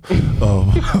of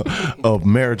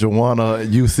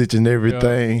marijuana usage and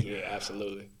everything. Yeah,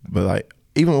 absolutely. But like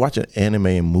even watching anime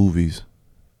and movies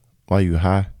while you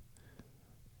high,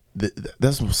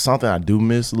 that's something I do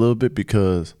miss a little bit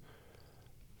because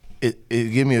it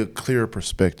gave me a clearer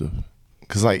perspective.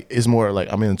 Cause like it's more like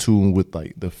I'm in tune with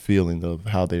like the feeling of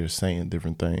how they're saying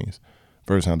different things.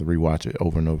 First time to rewatch it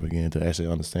over and over again to actually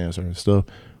understand certain stuff.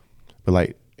 But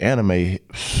like anime,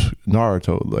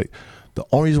 Naruto, like the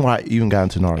only reason why I even got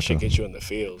into Naruto. Should get you in the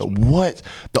field. What?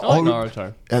 I like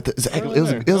Naruto. Exactly.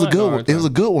 It was a good one. It was a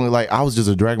good one. Like I was just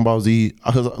a Dragon Ball Z.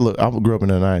 Cause look, I grew up in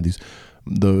the 90s.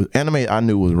 The anime I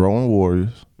knew was Ronin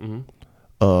Warriors.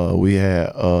 We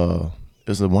had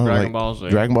it's the one Dragon like Ball Z.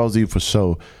 Dragon Ball Z for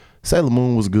sure. Sailor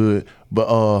Moon was good,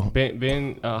 but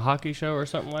Ben Hockey Show or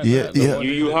something like Yeah, that. yeah.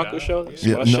 Yu Yu Hakusho? That's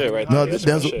yeah, my shit right no, there.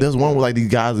 That's my shit. there's one where like these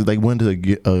guys they went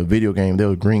to a video game. They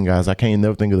were green guys. I can't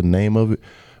never think of the name of it,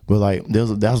 but like that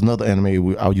was another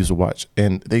anime I used to watch,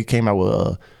 and they came out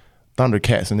with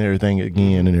Thundercats and everything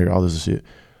again and all this shit.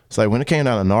 So like when it came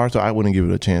down to Naruto, I wouldn't give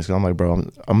it a chance because I'm like, bro,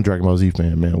 I'm a Dragon Ball Z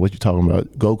fan, man. What you talking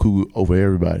about? Goku over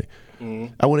everybody.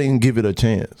 I wouldn't even give it a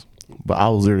chance. But I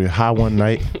was literally high one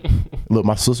night. Look,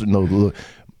 my sister look.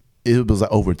 It was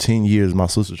like over 10 years my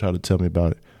sister tried to tell me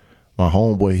about it. My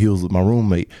homeboy, he was my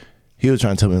roommate. He was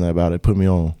trying to tell me about it, put me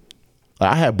on.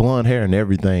 Like, I had blonde hair and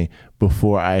everything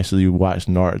before I actually watched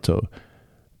Naruto.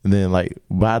 And then like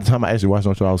by the time I actually watched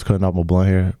Naruto, I was cutting off my blonde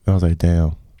hair. And I was like,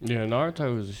 damn. Yeah,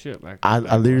 Naruto was a shit back I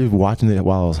then. literally was watching it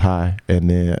while I was high. And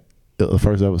then the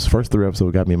first 3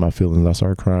 episodes got me in my feelings. I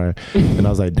started crying. And I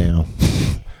was like, damn.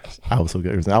 I was so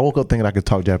good. I woke up thinking I could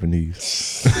talk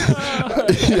Japanese.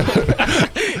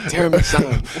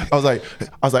 Tiramisu. I was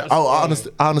like,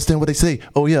 I understand what they say.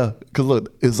 Oh yeah, cause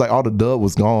look, it's like all the dub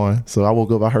was gone. So I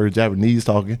woke up, I heard Japanese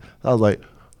talking. I was like,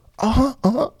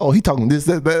 oh, he talking this,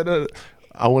 that.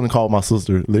 I went and called my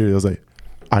sister. Literally, I was like,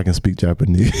 I can speak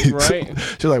Japanese. Right.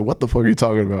 She's like, what the fuck are you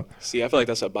talking about? See, I feel like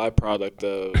that's a byproduct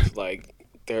of like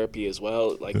therapy as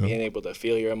well. Like being able to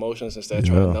feel your emotions instead of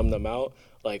trying to numb them out.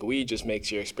 Like weed just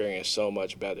makes your experience so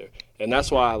much better. And that's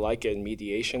why I like it in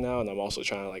mediation now, and I'm also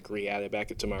trying to like re-add it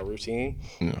back into my routine.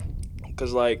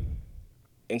 Because like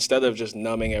instead of just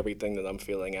numbing everything that I'm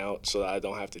feeling out so that I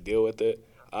don't have to deal with it,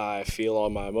 I feel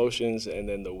all my emotions, and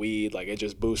then the weed, like it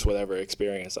just boosts whatever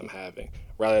experience I'm having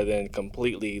rather than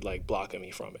completely like blocking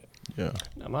me from it. Yeah.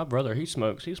 Now, my brother, he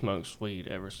smokes weed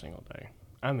every single day.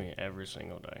 I mean, every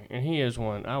single day. And he is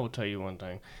one, I will tell you one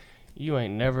thing. You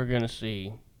ain't never going to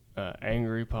see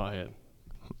angry pothead.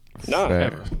 Nah,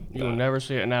 Ever. You will never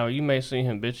see it. Now, you may see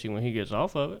him bitchy when he gets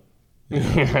off of it.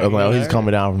 I'm like, oh, he's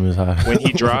coming down from his high. when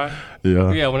he dry.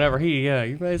 Yeah. Yeah, whenever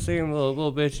you may see him a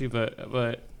little bitchy,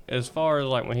 but as far as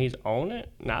like when he's on it,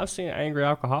 now I've seen angry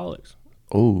alcoholics.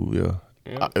 Oh yeah.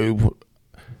 Yeah.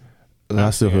 I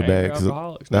still feel bad because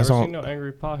that's never all. seen no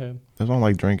angry pothead. That's why I don't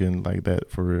like drinking like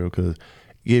that for real, because it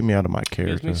get me out of my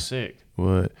character. Gets me sick.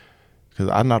 What? Because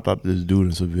I knocked out this dude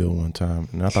in Seville one time,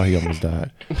 and I thought he almost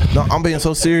died. No, I'm being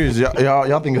so serious.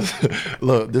 Y'all think it's,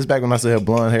 look, this back when I still had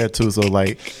blonde hair too, so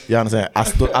like, y'all understand, I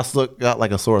still got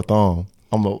like a sore thumb.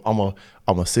 I'm a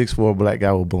 6'4" black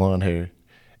guy with blonde hair,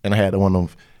 and I had one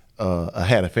of them, I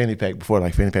had a fanny pack before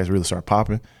like fanny packs really started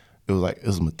popping. It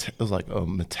was like a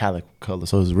metallic color,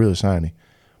 so it was really shiny.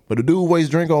 But the dude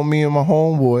waste drink on me and my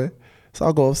homeboy, so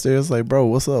I go upstairs like, bro,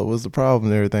 what's up? What's the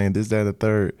problem and everything? This, that, and the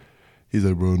third. He's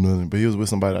like, bro, nothing. But he was with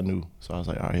somebody I knew. So I was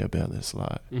like, all right, yeah, bet, let's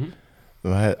slide.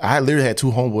 So I literally had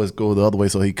two homeboys go the other way,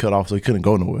 so he cut off, so he couldn't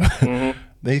go nowhere.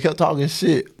 Then he kept talking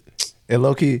shit. And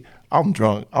low-key, I'm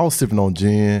drunk. I was sipping on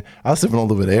gin. I was sipping on a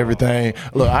little bit of everything.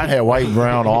 Look, I had white,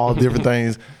 brown, all different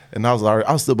things. And I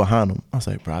was still behind him. I was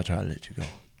like, bro, I tried to let you go.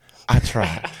 I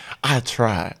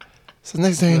tried. So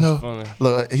next thing you know, funny.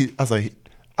 look, I was like,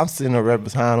 I'm sitting there right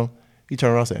behind him. He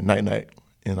turned around and said, night.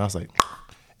 And I was like,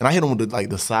 and I hit him with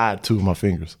the side two of my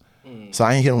fingers. So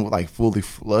I ain't hit him with like fully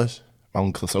flush.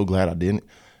 I'm so glad I didn't.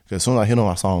 As soon as I hit him,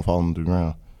 I saw him falling to the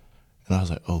ground. And I was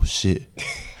like, oh, shit.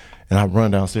 And I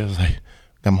run downstairs. I was like,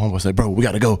 got my homeboy said, bro, we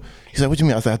got to go. He said, what you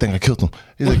mean? I said, I think I killed him.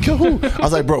 He said, kill who? I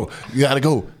was like, bro, you got to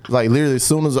go. Like, literally, as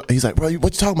soon as, he's like, bro,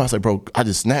 what you talking about? I said, bro, I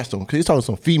just snatched him. Because he's talking to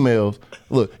some females.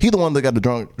 Look, he the one that got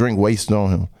the drink wasted on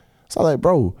him. So I was like,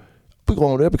 bro, we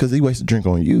going over there because he wasted drink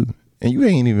on you. And you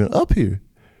ain't even up here.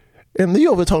 And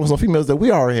you over talking to some females that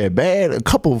we already had bad a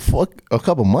couple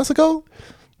months ago.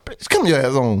 Bitch, come your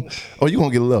ass on. Oh, you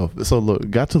gonna get left. So look,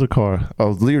 got to the car. I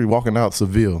was literally walking out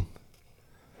Seville.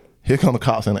 Here come the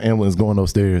cops and the ambulance going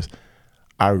upstairs.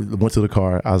 I went to the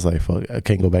car. I was like, fuck, I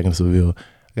can't go back into Seville.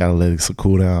 I gotta let it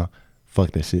cool down.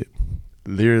 Fuck that shit.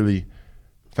 Literally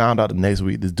found out the next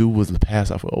week this dude was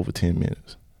passed out for over 10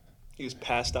 minutes. He was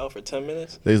passed out for 10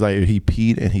 minutes? They was like, he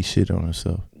peed and he shit on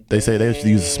himself. They say they used to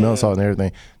use smell salt and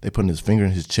everything. They put his finger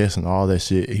in his chest and all that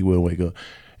shit. He wouldn't wake up.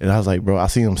 And I was like, bro, I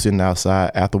seen him sitting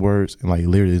outside afterwards and like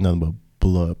literally nothing but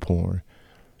blood pouring.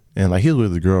 And like he was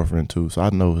with his girlfriend too. So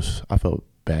I felt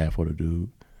bad for the dude.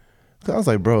 Cause I was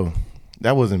like, bro,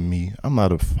 that wasn't me. I'm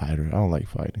not a fighter. I don't like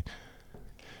fighting.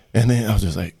 And then I was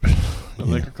just like,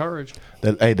 liquor courage.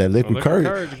 That liquid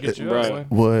courage. To get you Right.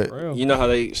 out, What? You know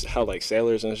how like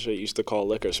sailors and shit used to call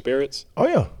liquor spirits? Oh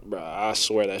yeah. Bro, I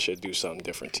swear that should do something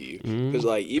different to you. Because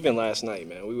like even last night,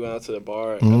 man, we went out to the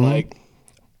bar and like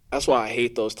that's why I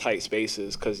hate those tight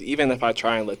spaces. Because even if I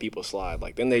try and let people slide,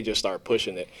 like then they just start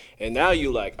pushing it. And now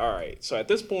you like, all right. So at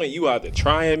this point, you either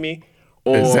trying me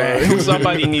or Exactly.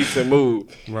 somebody needs to move.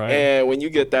 Right. And when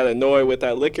you get that annoyed with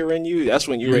that liquor in you, that's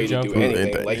when you're ready to do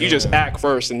anything. Like you just act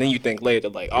first and then you think later,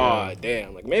 like, oh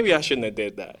damn, like maybe I shouldn't have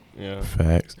did that. Yeah.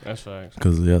 Facts. That's facts.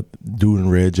 Cause dude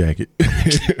in red jacket. All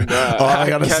I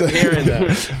gotta kept say, hearing that.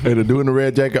 Hey, the dude in the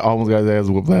red jacket almost got his ass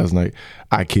whooped last night.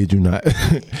 I kid you not.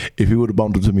 If he would have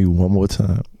bumped into me one more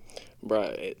time,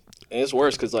 Right. And it's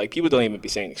worse because like people don't even be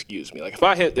saying excuse me. Like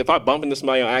if I bump into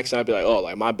somebody on accident, I'd be like, oh,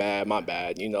 like my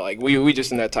bad. You know, like we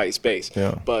just in that tight space.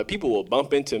 Yeah. But people will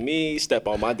bump into me, step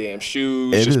on my damn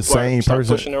shoes, it is just the same start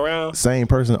person pushing around. Same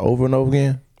person over and over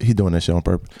again. He doing that shit on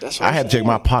purpose. That's what I I'm had to check saying.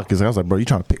 my pockets. I was like, bro, you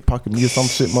trying to pickpocket me or some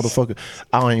shit, motherfucker?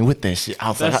 I ain't with that shit. I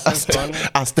was That's like, so funny.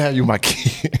 I stab you, my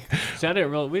kid. See, I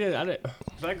didn't really. I didn't.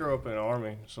 Cause I grew up in the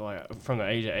army, so like from the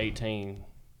age of 18,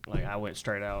 like I went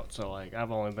straight out. So like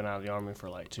I've only been out of the army for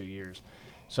like 2 years,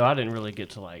 so I didn't really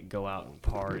get to like go out and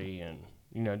party and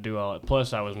do all it.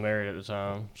 Plus I was married at the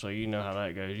time, so you know how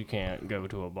that goes. You can't go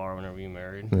to a bar whenever you're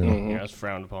married. It's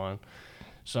frowned upon.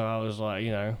 So I was like,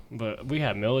 but we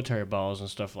had military balls and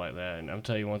stuff like that. And I'm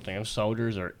telling you one thing, them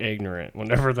soldiers are ignorant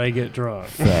whenever they get drunk.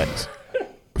 Facts.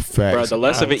 Bro, the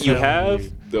less of it you telling have,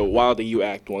 you. the wilder you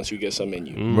act once you get some in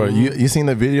you. Bro, you seen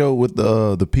that video with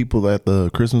the people at the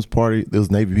Christmas party? It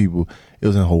was Navy people. It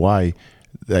was in Hawaii.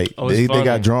 Like they funny.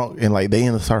 got drunk and like they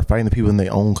start fighting the people in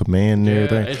their own command and Yeah,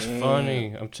 everything. it's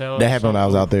funny. I'm telling you. That happened when I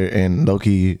was out there, and low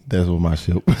key, that's what my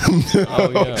shit.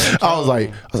 Oh, yeah. I was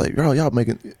like, bro, y'all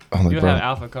making. I'm like, You bro, have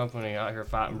Alpha Company out here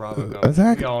fighting Bravo Company.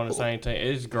 Exactly. We all on the same team.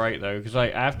 It's great though, because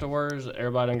like afterwards,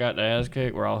 everybody done got their ass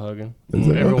kicked. We're all hugging.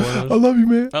 Everyone I is. love you,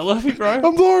 man. I love you, bro.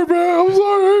 I'm sorry, bro. I'm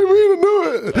sorry. I didn't mean to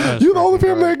do it. That's You the only freaking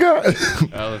family that got.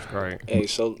 That was great. Hey,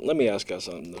 so let me ask y'all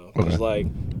something though. It's like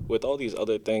with all these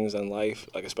other things in life,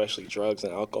 like especially drugs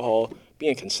and alcohol,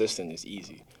 being consistent is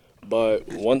easy. But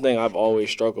one thing I've always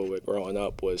struggled with growing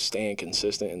up was staying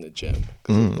consistent in the gym.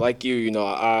 'Cause like you,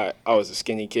 I was a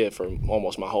skinny kid for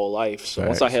almost my whole life. So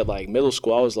once I hit like middle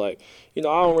school, I was like, I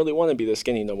don't really want to be this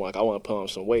skinny no more. Like I want to put on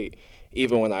some weight.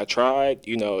 Even when I tried,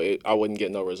 I wouldn't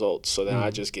get no results. So then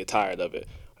I just get tired of it.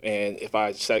 And if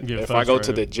I go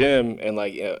to the gym and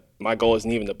my goal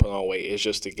isn't even to put on weight, it's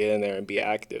just to get in there and be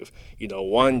active.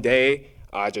 One day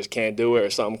I just can't do it or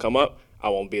something come up, I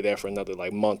won't be there for another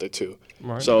month or two.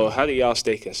 Right. So how do y'all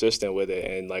stay consistent with it?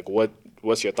 And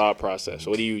what's your thought process?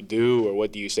 What do you do or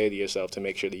what do you say to yourself to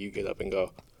make sure that you get up and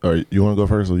go? All right, you want to go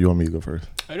first or you want me to go first?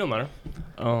 It don't matter.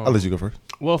 I'll let you go first.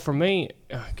 Well, for me,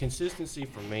 consistency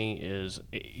for me is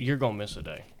you're gonna miss a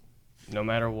day, no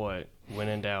matter what. When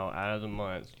in doubt, out of the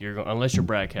month, unless you're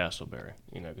Brad Castleberry,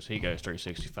 because he goes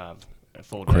 365 a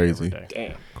full day Crazy. every day.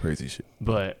 Damn. Crazy shit.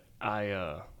 But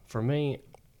for me,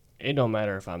 it don't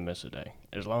matter if I miss a day,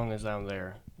 as long as I'm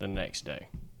there the next day,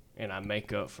 and I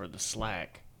make up for the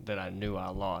slack that I knew I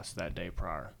lost that day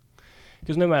prior.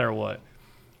 Because no matter what,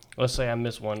 let's say I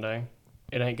miss one day,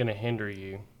 it ain't gonna hinder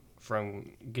you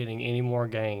from getting any more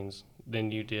gains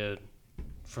than you did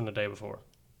from the day before.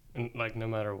 And no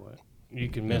matter what, you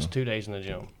can miss 2 days in the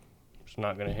gym. It's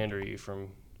not gonna hinder you from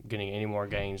getting any more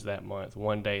gains that month.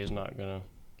 One day is not gonna,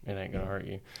 it ain't gonna hurt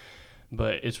you.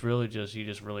 But it's really just, you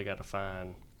just really got to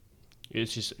find,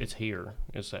 it's here.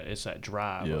 It's that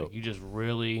drive. Yep. You just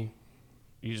really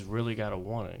you just really gotta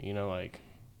want it. You know, like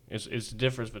it's the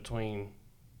difference between,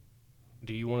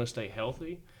 do you want to stay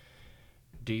healthy?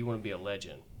 Do you want to be a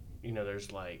legend? You know,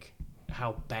 there's like,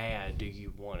 how bad do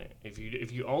you want it?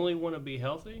 If you only want to be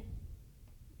healthy,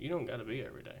 you don't got to be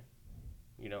every day.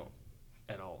 You don't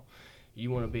at all.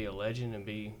 You want to be a legend and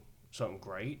be something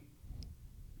great,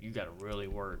 you got to really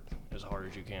work as hard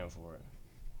as you can for it.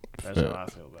 That's how I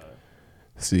feel about it.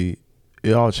 See,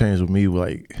 it all changed with me.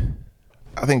 Like,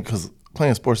 I think because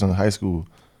playing sports in high school,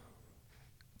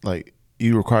 like,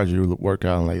 you required you to work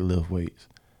out and like lift weights,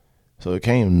 so it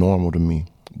came normal to me.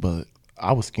 But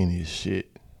I was skinny as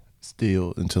shit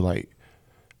still until like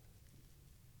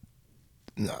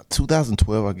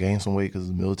 2012. I gained some weight because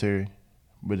of the military,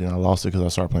 but then I lost it because I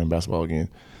started playing basketball again.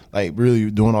 Like, really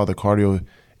doing all the cardio,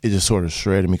 it just sort of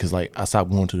shredded me because like I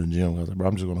stopped going to the gym. I was like, bro,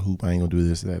 I'm just gonna hoop. I ain't gonna do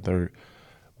this, that, third.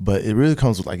 But it really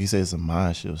comes with, like you said, it's a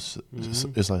mind shift.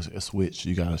 It's like a switch.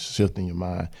 You gotta shift in your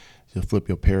mind, just flip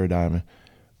your paradigm.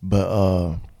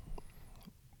 But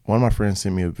one of my friends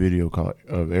sent me a video called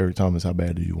of Eric Thomas, How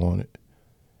Bad Do You Want It?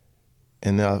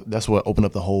 And that's what opened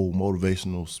up the whole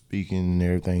motivational speaking and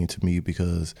everything to me,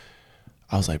 because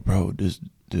I was like, bro, this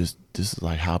is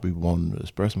like how people want to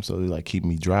express themselves. They like keep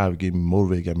me drive, get me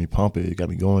motivated, got me pumping, it got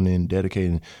me going in,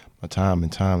 dedicating my time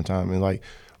and time. And like,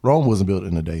 Rome wasn't built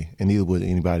in a day, and neither would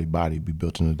anybody's body be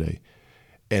built in a day.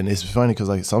 And it's funny because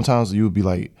like sometimes you would be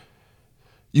like,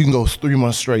 you can go 3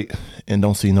 months straight and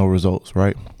don't see no results,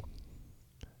 right?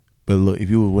 But look, if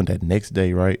you went that next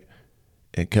day, right,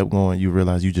 and kept going, you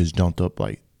realize you just jumped up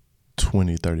like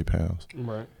 20, 30 pounds.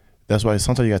 Right. That's why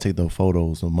sometimes you got to take those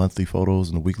photos, the monthly photos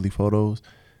and the weekly photos,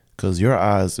 because your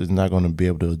eyes is not going to be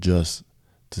able to adjust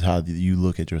to how you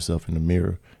look at yourself in the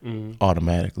mirror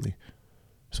automatically.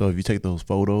 So if you take those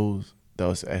photos, that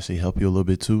will actually help you a little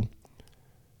bit too.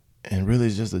 And really,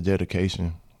 it's just a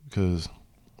dedication, because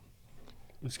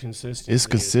it's consistency. It's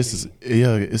consistency.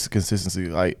 Yeah, it's consistency.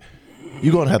 Like,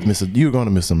 you're gonna have to miss. You're gonna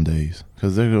miss some days,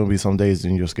 because there's gonna be some days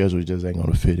in your schedule just ain't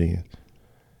gonna fit in.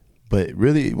 But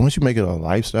really, once you make it a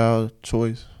lifestyle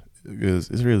choice, because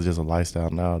it's really just a lifestyle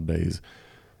nowadays,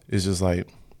 it's just like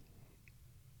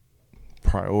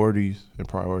priorities and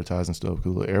prioritizing stuff.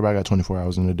 Because everybody got 24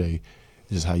 hours in a day.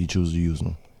 It's just how you choose to use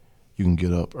them. You can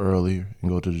get up earlier and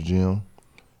go to the gym,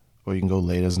 or you can go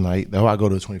late as night. That's why I go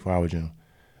to a 24-hour gym,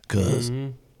 because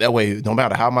that way, no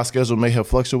matter how my schedule may have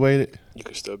fluctuated, You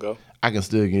can still go. I can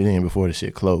still get in before the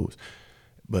shit closed.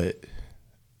 But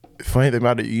funny thing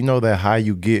about it, you know that high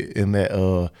you get in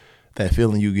that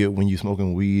feeling you get when you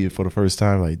smoking weed for the first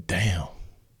time, like, damn.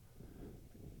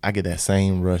 I get that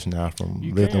same rush now from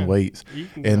lifting weights. You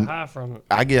can get high from it.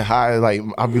 I get high, like,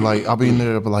 I'll be in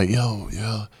there, but like, yo,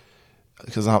 yeah.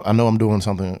 Because I know I'm doing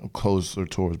something closer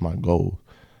towards my goal.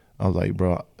 I was like,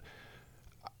 bro,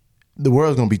 the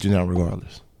world's going to beat you down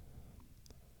regardless.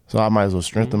 So I might as well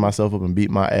strengthen myself up and beat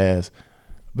my ass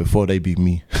before they beat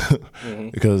me.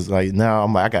 Because like now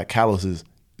I'm like, I got calluses.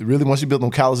 Really, once you build them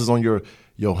calluses on your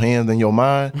hands and your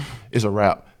mind, it's a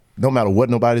wrap. No matter what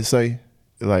nobody say,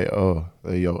 it's like, oh,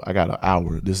 yo, I got an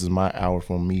hour. This is my hour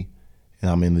for me,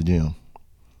 and I'm in the gym.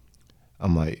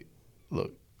 I'm like,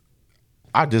 look,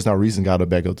 I just now recently got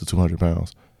back up to 200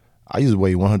 pounds. I used to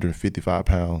weigh 155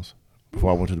 pounds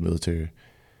before I went to the military.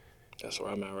 That's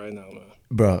where I'm at right now, man.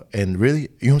 Bro, and really,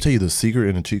 you want to tell you the secret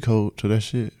and the cheat code to that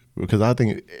shit? Because I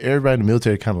think everybody in the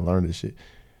military kind of learned this shit.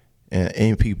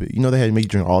 And people, you know, they had to make you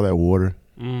drink all that water.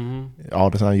 All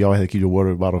the time, you always had to keep your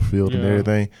water bottle filled and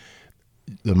everything.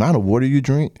 The amount of water you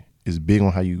drink is big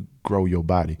on how you grow your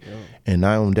body. And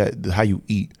not only that, how you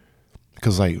eat.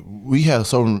 Because, like, we had a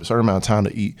certain amount of time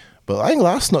to eat. But I ain't gonna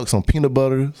lie, I snuck some peanut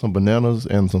butter, some bananas,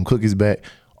 and some cookies back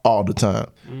all the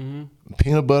time.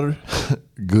 Peanut butter,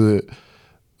 good.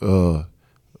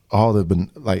 All the,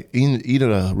 like,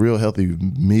 eating a real healthy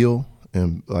meal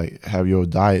and like have your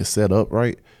diet set up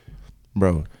right,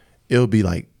 bro, it'll be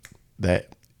like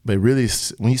that. But really,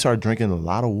 when you start drinking a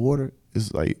lot of water,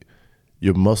 it's like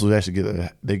your muscles actually get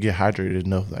hydrated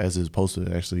enough as it's supposed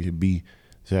to actually be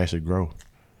to actually grow.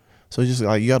 So it's just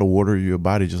like you gotta water your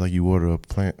body just like you water a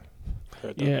plant.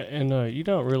 Yeah, and you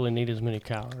don't really need as many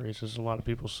calories as a lot of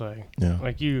people say. Yeah,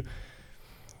 like an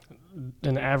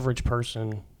average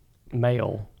person,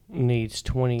 male, needs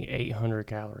 2,800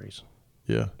 calories.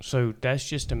 Yeah. So that's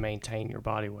just to maintain your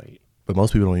body weight. But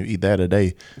most people don't even eat that a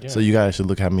day. Yeah. So you guys should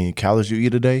look how many calories you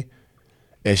eat a day.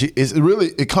 And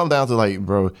it comes down to like,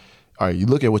 bro, all right, you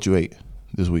look at what you ate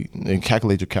this week and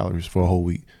calculate your calories for a whole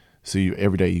week. See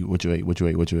every day what you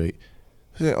ate.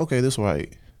 Say, okay, this is what I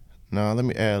ate. Now let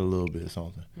me add a little bit of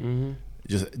something.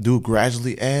 Just do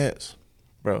gradually adds.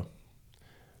 Bro,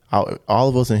 all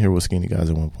of us in here were skinny guys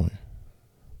at one point.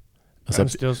 I'm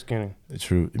still skinny.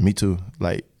 True. Me too.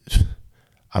 Like,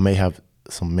 I may have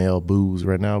some male boobs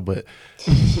right now, but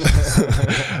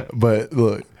but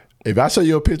look, if I show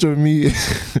you a picture of me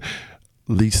at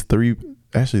least 3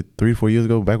 to 4 years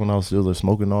ago, back when I was still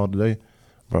smoking all day,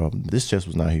 bro, this chest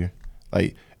was not here.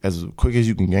 Like, as quick as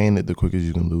you can gain it, the quicker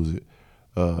you can lose it.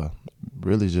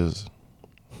 Really just,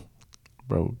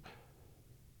 bro,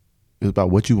 it's about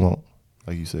what you want.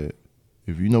 Like you said,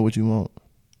 if you know what you want,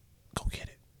 go get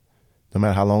it. No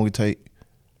matter how long it take,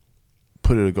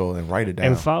 put it a goal and write it down.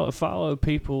 And follow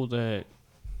people that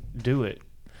do it.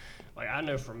 Like, I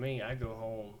know for me, I go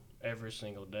home every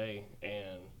single day,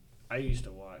 and I used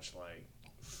to watch like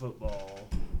football.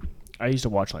 I used to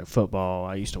watch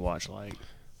like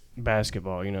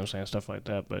basketball, you know what I'm saying, stuff like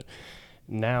that. But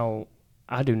now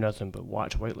I do nothing but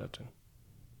watch weightlifting.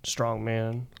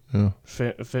 Strongmen,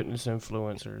 fitness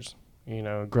influencers, you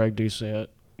know, Greg Doucette.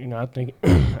 You know, I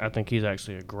think he's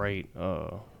actually a great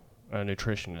a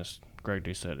nutritionist, Greg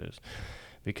Doucette is.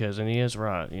 Because, and he is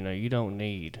right, you know, you don't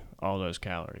need all those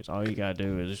calories. All you got to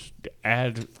do is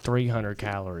add 300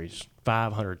 calories,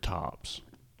 500 tops,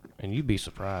 and you'd be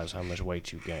surprised how much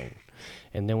weight you gain.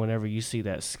 And then whenever you see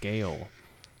that scale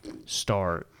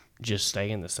start just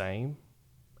staying the same,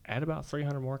 add about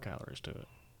 300 more calories to it.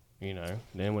 You know,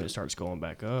 then when it starts going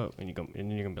back up, and then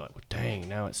you're gonna be like, well, dang,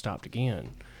 now it stopped again.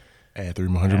 Add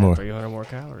 300 more. 300 more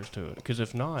calories to it. Because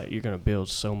if not, you're gonna build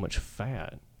so much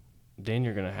fat. Then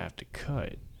you're gonna have to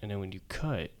cut, and then when you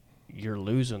cut, you're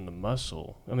losing the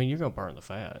muscle. I mean, you're gonna burn the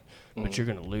fat, but you're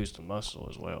gonna lose the muscle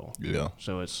as well. Yeah.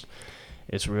 So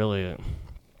it's really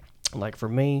like, for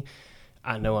me,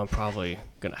 I know I'm probably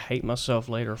gonna hate myself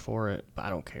later for it, but I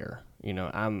don't care. You know,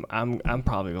 I'm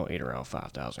probably gonna eat around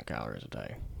 5,000 calories a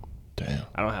day. Damn.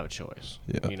 I don't have a choice.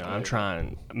 Yeah. You know,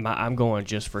 I'm going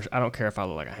just for. I don't care if I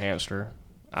look like a hamster.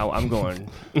 I'm going.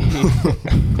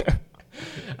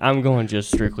 I'm going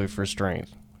just strictly for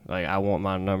strength. Like, I want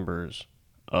my numbers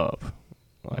up.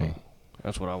 Like,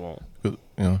 that's what I want. You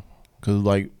know, because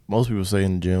like most people say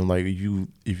in the gym, like if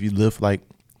you lift like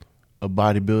a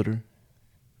bodybuilder,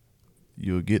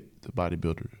 you'll get the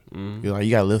bodybuilder. Mm-hmm. You're like,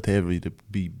 you gotta lift heavily to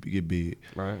get big.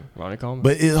 Right, Ronnie Coleman.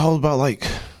 But it's all about like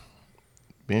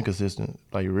being consistent.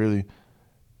 Like, really,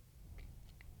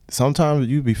 sometimes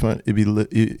you be fun. If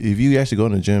you actually go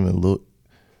in the gym and look,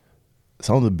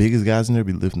 some of the biggest guys in there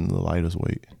be lifting the lightest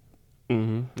weight.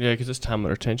 Mm-hmm. Yeah, because it's time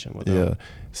under tension with them. Yeah,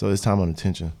 so it's time under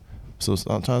tension. So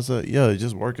sometimes,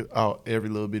 just work it out every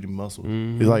little bitty muscle.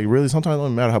 Mm-hmm. It's like, really, sometimes it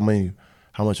don't matter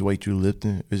how much weight you're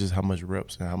lifting. It's just how much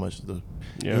reps and how much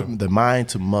the mind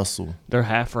to muscle. They're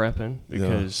half repping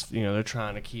because you know, they're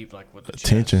trying to keep like with the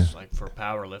tension. Chest, like for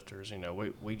power lifters, you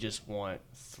know, we just want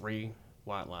 3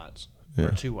 white lights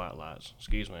or 2 white lights,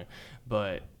 excuse me.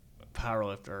 But power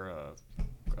lifter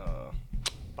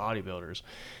bodybuilders,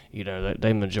 you know,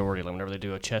 they majority of them, whenever they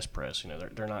do a chest press, you know,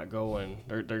 they're not going,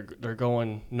 they're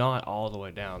going not all the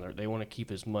way down. They want to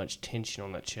keep as much tension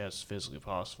on that chest as physically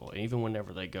possible. And even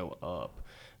whenever they go up,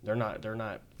 they're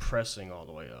not pressing all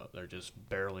the way up. They're just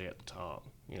barely at the top.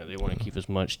 You know, they want to keep as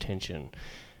much tension.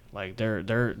 Like,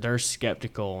 they're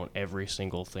skeptical on every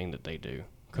single thing that they do,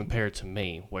 compared to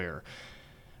me, where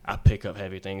I pick up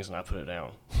heavy things and I put it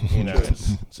down. You know,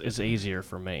 it's easier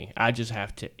for me. I just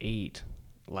have to eat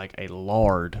like a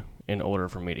lard in order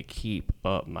for me to keep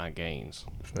up my gains.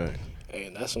 Right.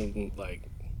 And that's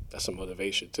some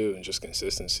motivation too, and just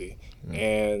consistency.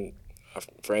 And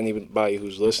for anybody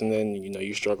who's listening, you know,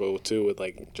 you struggle too with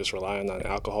like just relying on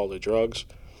alcohol or drugs.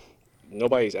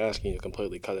 Nobody's asking you to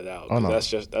completely cut it out. Oh, no. That's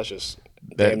just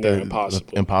damn near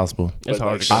impossible. Impossible. It's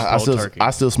hard to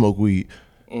I still smoke weed.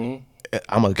 Mm-hmm.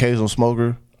 I'm an occasional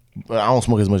smoker, but I don't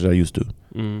smoke as much as I used to.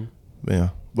 Mm-hmm. Yeah.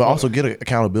 But also get an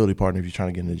accountability partner if you're trying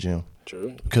to get in the gym.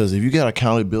 True. Because if you got an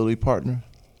accountability partner,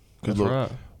 because look, right.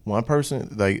 One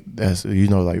person, like, that's, you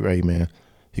know, like, hey, man,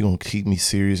 he going to keep me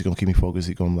serious, he going to keep me focused,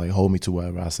 he going to, like, hold me to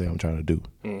whatever I say I'm trying to do.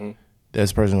 Mm-hmm.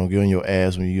 That's the person going to get on your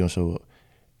ass when you don't show up.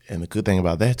 And the good thing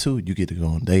about that, too, you get to go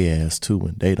on their ass, too,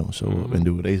 when they don't show up and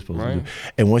do what they supposed to do.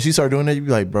 And once you start doing that, you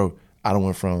be like, bro, I don't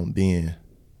went from being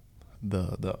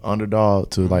the underdog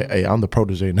to like, hey, I'm the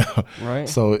protege now. Right.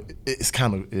 So it's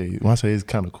kind of, when I say it's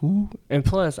kind of cool. And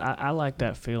plus, I like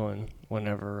that feeling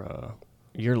whenever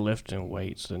you're lifting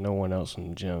weights that no one else in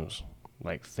the gym's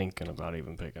like thinking about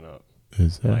even picking up.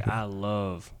 Exactly. Like, I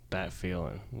love that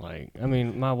feeling. Like, I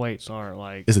mean, my weights aren't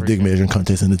like, it's a dick measuring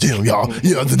contest in the gym, y'all.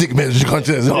 Yeah, it's a dick measuring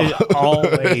contest. It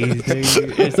always,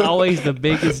 dude. It's always the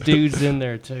biggest dudes in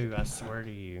there too. I swear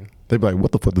to you. They be like,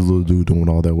 what the fuck this little dude doing with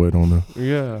all that weight on there?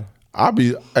 Yeah.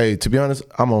 To be honest,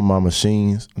 I'm on my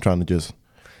machines. I'm trying to just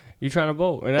You trying to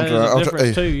bolt, and that is a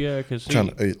difference too, yeah. Because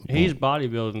he's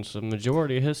bodybuilding, so the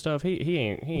majority of his stuff, he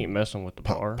ain't messing with the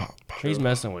bar. He's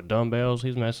messing with dumbbells.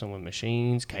 He's messing with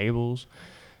machines, cables.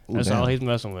 That's all he's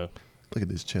messing with. Look at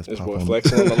this chest. This boy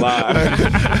flexing on the live.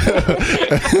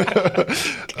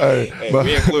 Hey,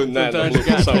 we including that in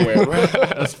the somewhere, bro.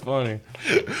 That's funny,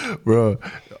 bro.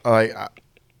 Like,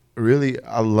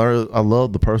 I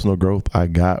love the personal growth I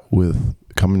got with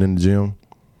coming in the gym.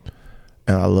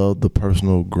 And I love the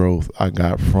personal growth I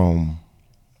got from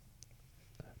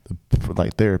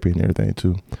like therapy and everything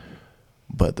too.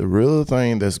 But the real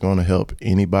thing that's going to help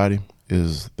anybody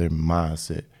is their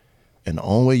mindset. And the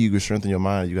only way you can strengthen your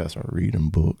mind, you got to start reading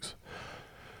books.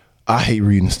 I hate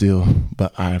reading still,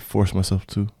 but I force myself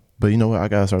to. But you know what? I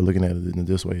got to start looking at it in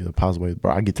this way, the positive way.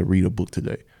 Bro, I get to read a book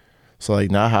today. So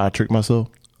like now how I trick myself,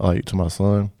 like to my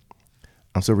son,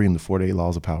 I'm still reading the 48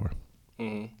 Laws of Power.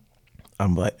 Mm-hmm.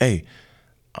 I'm like, hey,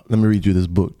 let me read you this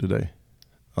book today.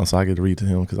 So I get to read to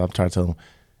him because I'm trying to tell him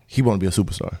he want to be a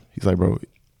superstar. He's like, bro,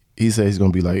 he says he's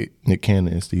going to be like Nick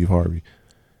Cannon and Steve Harvey.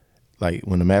 Like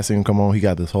when the mask can come on, he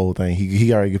got this whole thing.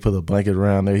 He already put a blanket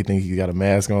around there. He think he got a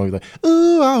mask on. He's like,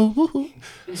 ooh, oh, ooh.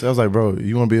 So I was like, bro,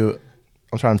 you want to be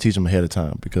I'm trying to teach him ahead of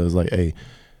time because like, hey,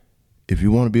 if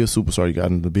you want to be a superstar, you got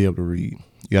to be able to read.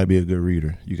 You got to be a good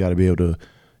reader. You got to be able to,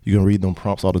 you can read them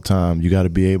prompts all the time. You got to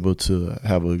be able to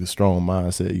have a strong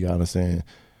mindset. You got to understand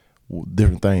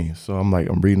different things. So I'm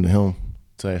reading to him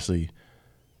to actually,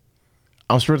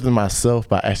 I'm strengthening myself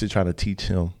by actually trying to teach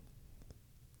him.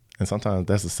 And sometimes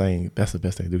that's the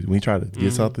best thing to do. When you try to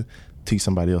get something, teach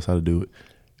somebody else how to do it.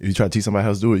 If you try to teach somebody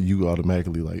how to do it, you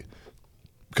automatically like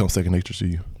become second nature to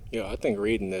you. Yeah, I think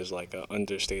reading is like an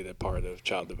understated part of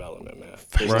child development, man.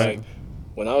 It's right. Like,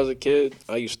 when I was a kid,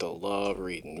 I used to love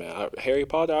reading, man. Harry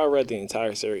Potter, I read the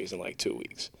entire series in like 2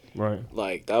 weeks. Right.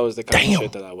 Like, that was the kind of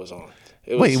shit that I was on.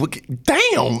 Wait,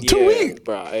 2 weeks?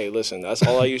 Bro, hey, listen, that's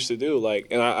all I used to do. Like,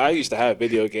 and I used to have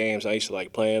video games. I used to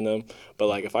like playing them. But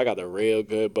like, if I got a real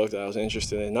good book that I was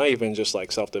interested in, not even just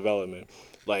like self-development,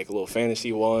 like little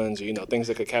fantasy ones, or, things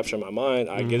that could capture my mind,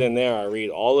 I get in there, I read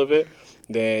all of it.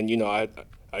 Then,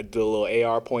 I do a little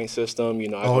AR point system.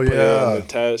 I put it on the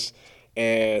test.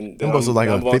 And them books are like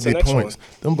 50 points.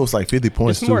 Them books like 50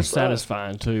 points. It's more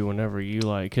satisfying too whenever you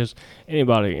like, because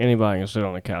anybody can sit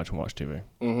on the couch and watch TV,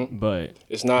 but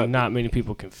it's not many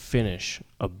people can finish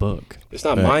a book. It's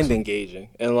not mind engaging,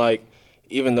 and like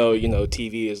even though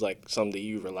TV is like something that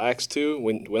you relax to,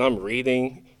 when I'm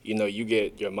reading, you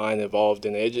get your mind involved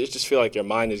in it. It just feel like your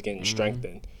mind is getting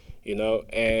strengthened,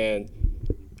 and.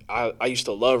 I used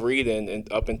to love reading,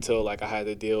 and up until like I had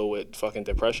to deal with fucking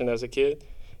depression as a kid.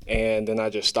 And then I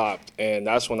just stopped. And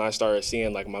that's when I started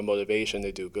seeing like my motivation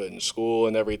to do good in school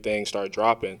and everything start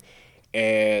dropping.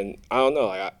 And I don't know,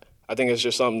 like I think it's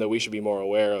just something that we should be more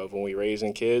aware of when we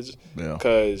raising kids.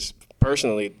 Because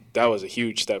personally, that was a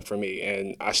huge step for me.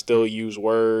 And I still use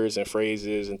words and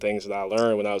phrases and things that I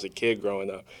learned when I was a kid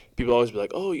growing up. People always be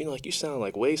like, oh, like you sound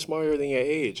like way smarter than your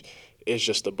age. It's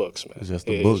just the books, man. It's just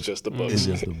the books. It's just the books. It's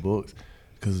just the books.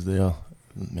 Because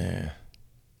man.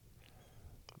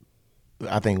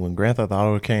 I think when Grand Theft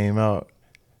Auto came out,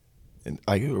 and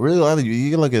like really a lot of you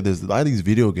can look at this, a lot of these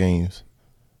video games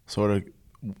sort of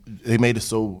they made it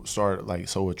so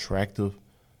attractive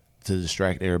to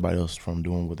distract everybody else from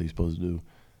doing what they're supposed to do.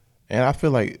 And I feel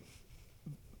like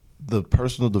the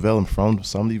personal development from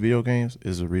some of these video games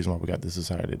is the reason why we got the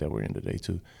society that we're in today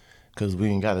too. Because we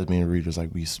ain't got as many readers like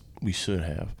we should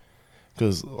have.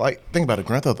 Because like think about it,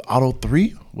 Grand Theft Auto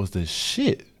 3 was the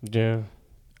shit. Yeah.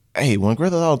 Hey, when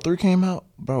Grand Theft Auto 3 came out,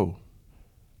 bro,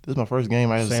 this is my first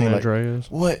game I ever seen.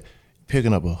 Andreas. What?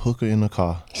 Picking up a hooker in the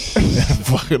car.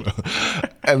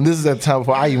 And this is at the time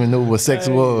before I even knew what sex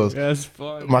was. That's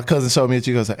funny. My cousin showed me a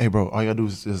chick. I was like, hey, bro, all you gotta do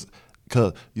is just,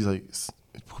 cuz he's like,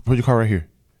 put your car right here.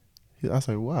 I was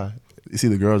like, why? You see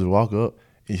the girls just walk up,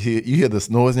 and you hear the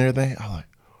noise and everything. I'm like,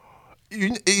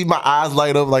 my eyes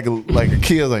light up like a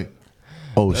kid. Like,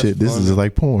 oh shit, this is just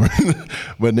like porn.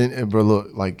 But then, bro, look,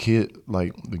 like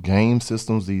the game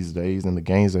systems these days and the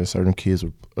games that certain kids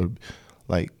are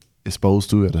like exposed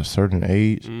to at a certain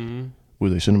age, where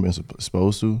they shouldn't have been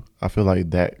exposed to. I feel like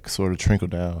that sort of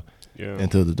trickled down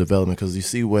into the development, because you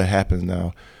see what happens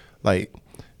now. Like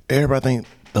everybody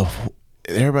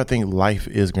think life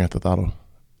is Grand Theft Auto.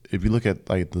 If you look at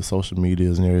like the social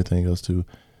medias and everything else too,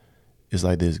 it's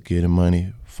like this: getting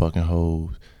money, fucking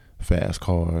hoes, fast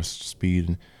cars,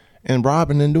 speeding, and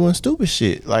robbing and doing stupid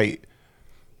shit. Like,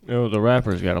 the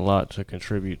rappers got a lot to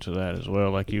contribute to that as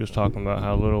well. Like you was talking about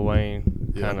how Lil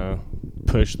Wayne kind of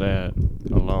pushed that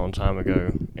a long time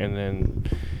ago, and then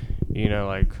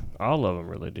like all of them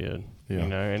really did.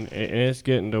 And it's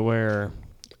getting to where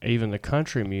even the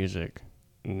country music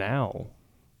now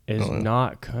is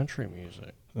not country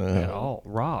music at all.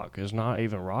 Rock is not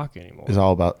even rock anymore. It's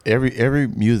all about every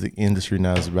music industry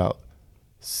now is about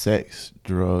sex,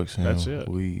 drugs, and That's it.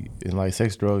 weed, and like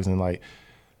sex, drugs, and like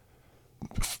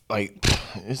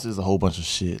it's just a whole bunch of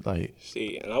shit. Like,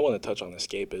 See, and I want to touch on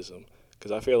escapism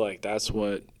because I feel like that's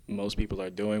what most people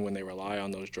are doing when they rely on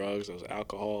those drugs, those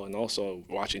alcohol, and also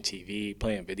watching TV,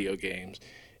 playing video games.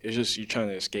 It's just you're trying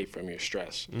to escape from your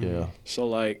stress. yeah, So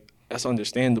like that's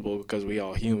understandable because we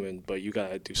all human, but you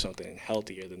gotta do something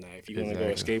healthier than that. If you're gonna go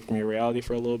escape from your reality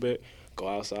for a little bit, go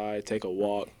outside, take a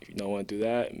walk. If you don't want to do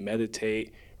that,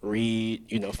 meditate, read.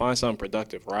 Find something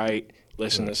productive, write,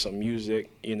 listen to some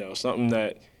music. Something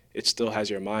that it still has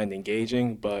your mind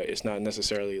engaging, but it's not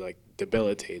necessarily like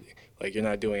debilitating. Like you're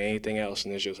not doing anything else,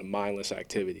 and it's just mindless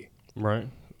activity. Right.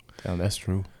 damn, that's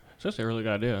true. So that's a really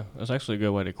good idea. That's actually a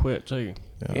good way to quit too.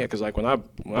 Yeah, because like when I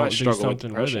Don't do struggle with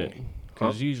something with depression, it.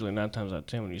 Because usually 9 times out of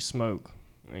 10 when you smoke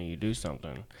and you do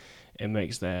something, it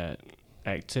makes that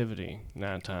activity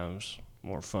 9 times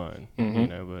more fun.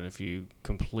 But if you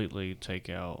completely take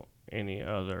out any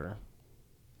other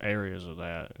areas of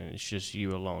that and it's just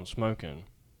you alone smoking,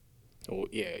 well,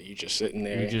 yeah, you're just sitting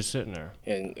there. you're just sitting there.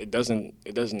 And it doesn't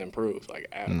improve like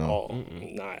at all.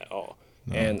 Not at all.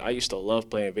 No. And I used to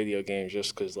love playing video games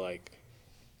just because like,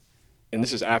 and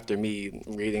this is after me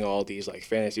reading all these like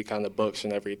fantasy kind of books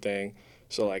and everything.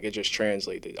 So like it just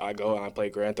translated. I go and I play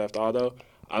Grand Theft Auto.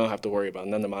 I don't have to worry about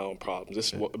none of my own problems.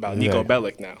 This is about Nico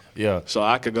Bellic now. Yeah. So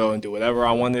I could go and do whatever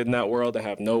I wanted in that world and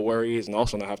have no worries, and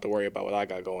also not have to worry about what I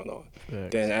got going on.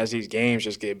 Then as these games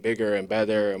just get bigger and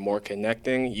better and more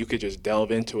connecting, you could just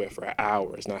delve into it for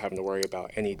hours, not having to worry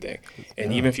about anything.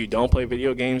 And even if you don't play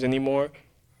video games anymore,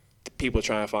 people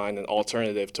try to find an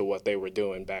alternative to what they were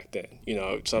doing back then.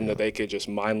 Something that they could just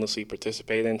mindlessly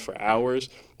participate in for hours,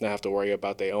 not have to worry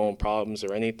about their own problems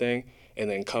or anything, and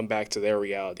then come back to their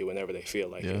reality whenever they feel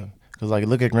like it. Because like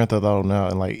look at Grand Theft Auto now,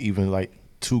 and like even like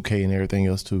 2K and everything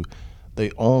else too.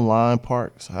 They online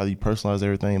parks, how you personalize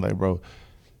everything. Like, bro,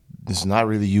 this is not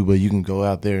really you, but you can go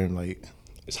out there and like.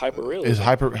 It's hyper real. It's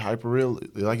hyper real.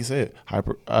 Like you said,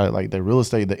 like the real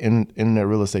estate, the internet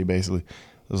real estate basically.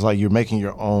 It's like you're making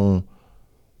your own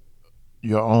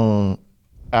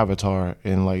avatar,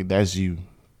 and like that's you,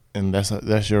 and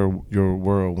that's your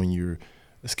world when you're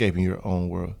escaping your own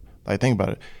world. Like think about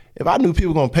it. If I knew people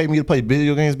were gonna pay me to play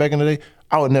video games back in the day,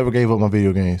 I would never gave up my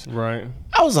video games. Right.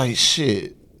 I was like,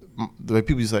 shit. The way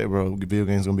people say, bro, video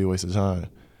games gonna be a waste of time.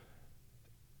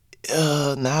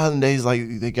 Nowadays,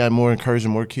 like they got more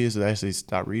encouraging more kids to actually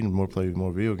stop reading, more play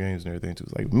more video games and everything too.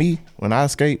 Like me, when I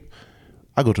escape,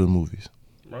 I go to the movies.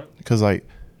 Right. Because like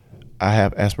I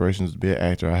have aspirations to be an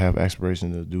actor. I have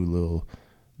aspirations to do little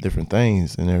different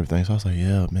things and everything. So I was like,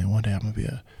 yeah, man, one day I'm gonna be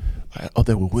up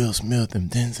there with Will Smith and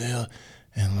Denzel,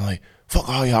 and like fuck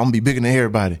all y'all, I'm gonna be bigger than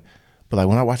everybody. But like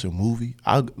when I watch a movie,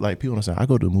 people understand I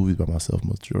go to the movies by myself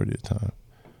majority of the time.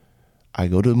 I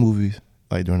go to the movies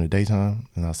like during the daytime,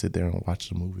 and I'll sit there and watch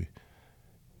the movie,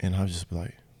 and I'll just be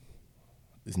like,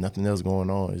 there's nothing else going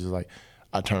on. It's just like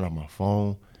I turn off my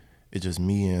phone. It's just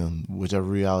me and whichever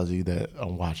reality that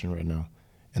I'm watching right now.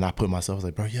 And I put myself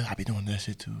like, bro, yeah, I be doing that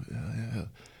shit too. Yeah.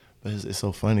 But it's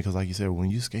so funny because like you said,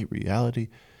 when you escape reality,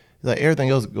 it's like everything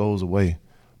else goes away.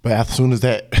 But as soon as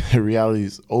that reality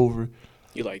is over,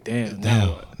 you're like, damn,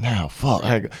 now, fuck.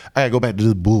 I gotta go back to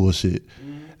this bullshit.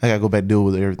 I gotta go back and deal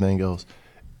with everything else.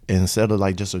 And instead of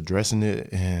like just addressing it,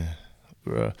 and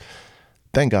bro,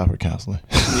 thank God for counseling.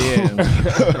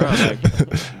 Yeah,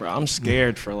 bro, I'm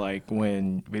scared for like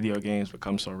when video games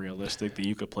become so realistic that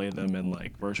you could play them in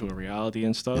like virtual reality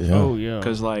and stuff. Yeah. Oh yeah.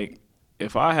 Because like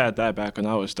if I had that back when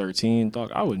I was 13,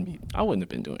 dog, I wouldn't have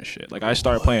been doing shit. Like I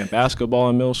started playing basketball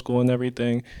in middle school and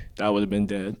everything, that would have been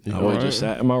dead. I would have just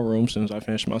sat in my room as soon as I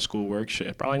finished my schoolwork.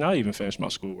 Shit, probably not even finish my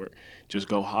schoolwork. Just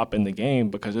go hop in the game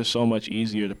because it's so much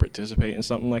easier to participate in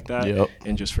something like that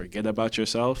and just forget about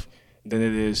yourself than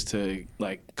it is to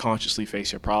like consciously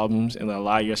face your problems and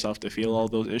allow yourself to feel all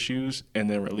those issues and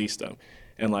then release them.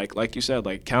 And like you said,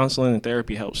 like counseling and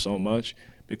therapy helps so much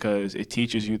because it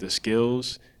teaches you the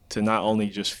skills to not only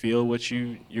just feel what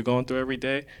you're going through every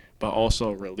day, but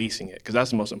also releasing it, because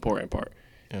that's the most important part.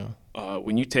 Yeah.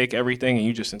 When you take everything and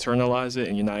you just internalize it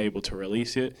and you're not able to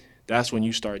release it, that's when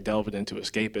you start delving into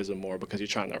escapism more because you're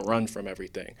trying to run from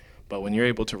everything. But when you're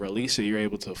able to release it, you're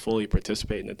able to fully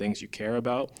participate in the things you care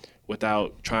about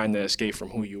without trying to escape from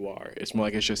who you are. It's more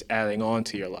like it's just adding on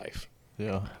to your life.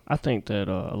 Yeah. I think that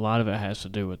a lot of it has to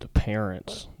do with the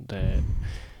parents that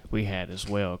we had as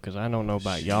well, because I don't know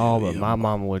about y'all, but my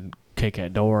mom would kick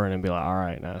that door in and be like, all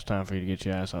right, now it's time for you to get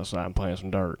your ass outside and play in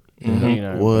some dirt. Mm-hmm. You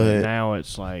know, but now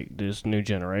it's like this new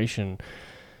generation,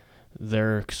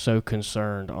 they're so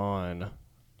concerned on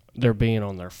they're being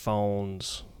on their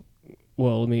phones.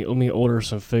 Well, let me order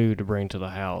some food to bring to the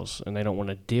house, and they don't want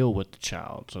to deal with the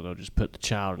child, so they'll just put the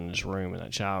child in this room, and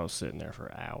that child is sitting there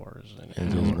for hours,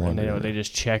 and they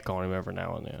just check on him every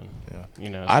now and then. Yeah, you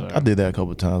know. I did that a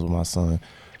couple of times with my son,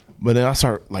 but then I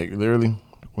start like literally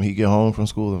when he get home from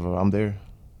school, if I'm there,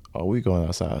 oh, we going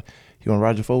outside. You want to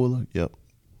ride your 4-wheeler? Yep,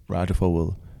 ride your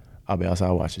 4-wheeler. I'll be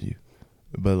outside watching you.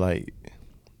 But like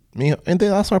me, and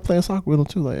then I start playing soccer with him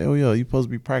too. Like, oh yeah, you supposed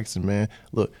to be practicing, man.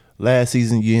 Look. Last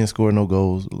season, you didn't score no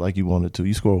goals like you wanted to.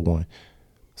 You scored 1.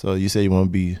 So you say you want to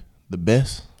be the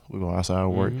best. We go outside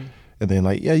and work. And then,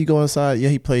 like, yeah, you go inside. Yeah,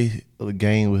 he played a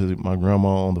game with my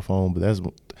grandma on the phone. But that's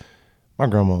my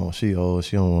grandma. She old.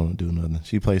 She don't want to do nothing.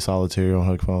 She plays solitaire on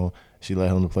her phone. She let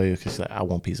him play because she's like, I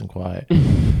want peace and quiet.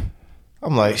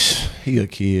 I'm like, he a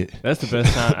kid. That's the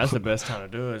best time. That's the best time to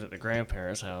do it is at the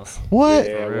grandparents' house. What?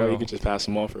 Yeah, well, you can just pass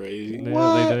them off for easy. Yeah,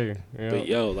 What? they do. Yeah. But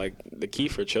yo, like the key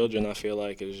for children, I feel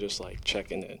like is just like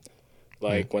checking in.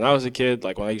 Like when I was a kid,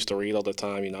 like when I used to read all the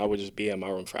time, you know, I would just be in my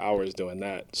room for hours doing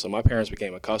that. So my parents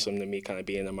became accustomed to me kind of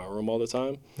being in my room all the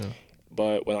time. Yeah.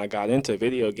 But when I got into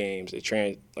video games,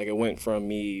 it went from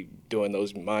me doing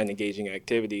those mind-engaging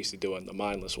activities to doing the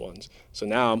mindless ones. So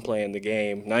now I'm playing the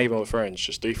game, not even with friends,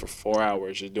 just 3 for 4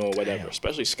 hours, just doing whatever. Damn.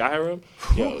 Especially Skyrim.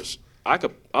 Yo,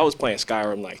 I was playing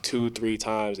Skyrim like 2-3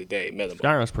 times a day minimum.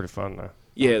 Skyrim's pretty fun though.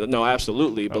 Yeah, no,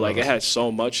 absolutely. But like it had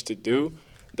so much to do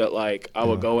that like I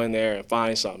would go in there and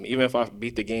find something. Even if I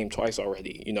beat the game twice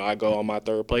already, you know, I go on my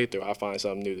 3rd playthrough, I find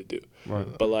something new to do. Right.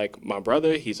 But like my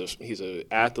brother, he's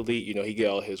a athlete, you know, he get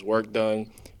all his work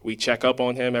done. We check up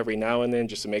on him every now and then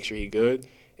just to make sure he's good.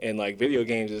 And like video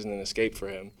games isn't an escape for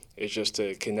him. It's just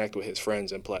to connect with his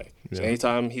friends and play. Yeah. So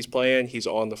anytime he's playing, he's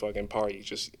on the fucking party,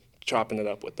 just chopping it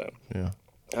up with them. Yeah.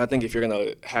 And I think if you're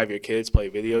gonna have your kids play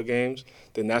video games,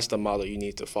 then that's the model you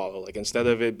need to follow. Like instead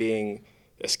of it being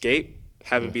escape,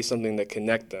 have it be something that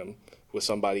connect them with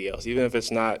somebody else. Even if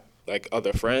it's not like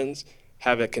other friends,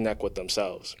 have it connect with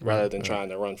themselves rather than trying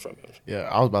to run from it. Yeah,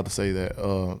 I was about to say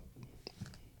that.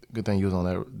 Good thing you was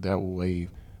on that wave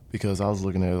because I was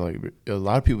looking at like a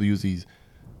lot of people use these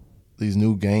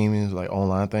new gaming like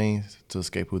online things to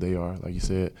escape who they are, like you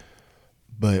said,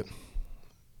 but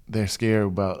they're scared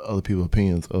about other people's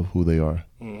opinions of who they are.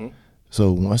 Mm-hmm.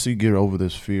 So once you get over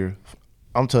this fear,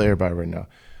 I'm telling everybody right now,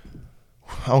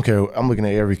 I don't care. I'm looking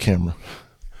at every camera.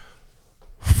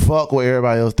 Fuck what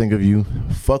everybody else think of you.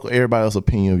 Fuck what everybody else's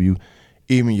opinion of you.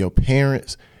 Even your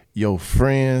parents, your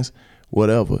friends,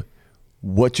 whatever.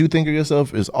 What you think of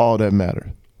yourself is all that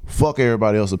matter. Fuck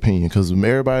everybody else's opinion because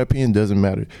everybody's opinion doesn't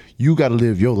matter. You got to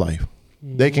live your life.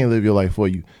 They can't live your life for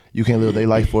you. You can't live their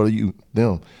life for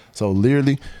them. So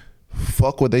literally,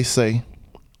 fuck what they say.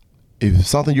 If it's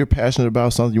something you're passionate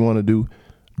about, something you want to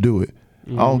do it.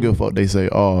 I don't give a fuck they say,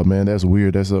 oh man, that's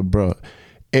weird. That's bruh.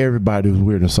 Everybody was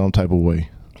weird in some type of way.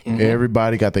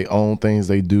 Everybody got their own things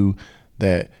they do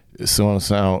that it's going to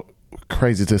sound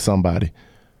crazy to somebody.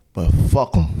 But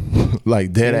fuck them.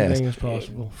 Like dead ass. Anything is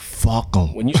possible. Fuck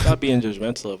them. When you stop being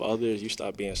judgmental of others, you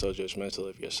stop being so judgmental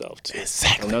of yourself too.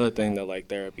 Exactly. Another thing that like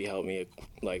therapy helped me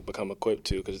like become equipped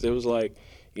to, because it was like,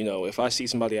 you know, if I see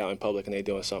somebody out in public and they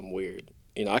doing something weird,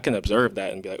 you know, I can observe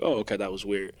that and be like, oh, okay, that was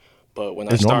weird. But when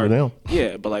I start,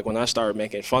 but like when I start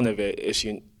making fun of it, it's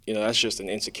you know that's just an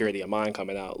insecurity of mine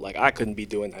coming out. Like I couldn't be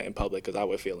doing that in public because I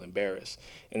would feel embarrassed.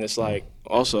 And it's like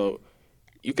also,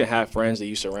 you can have friends that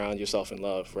you surround yourself in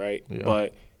love, right? Yeah.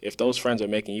 But if those friends are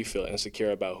making you feel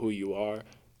insecure about who you are,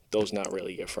 those not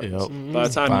really your friends. Yep. By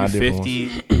the time you're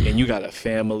 50 and you got a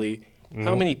family,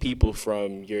 how many people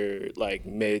from your like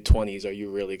mid-20s are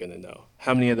you really going to know?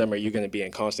 How many of them are you going to be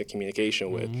in constant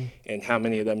communication with? And how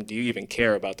many of them do you even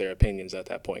care about their opinions at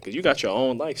that point? Because you got your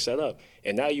own life set up,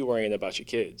 and now you're worrying about your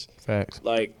kids. Facts.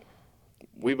 Like,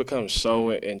 we become so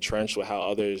entrenched with how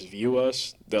others view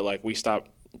us that like we stop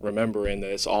remembering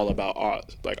that it's all about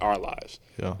our lives.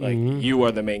 Yeah. Like you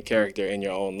are the main character in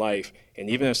your own life, and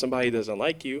even if somebody doesn't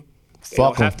like you, they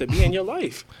don't have to be in your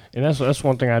life. And that's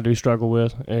one thing I do struggle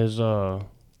with is I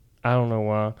don't know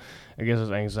why. I guess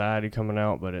it's anxiety coming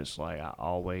out, but it's like I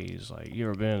always like you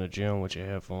ever been in the gym with your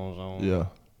headphones on? Yeah.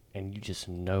 And you just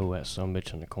know that some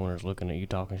bitch in the corner is looking at you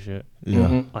talking shit.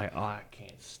 Yeah. Like I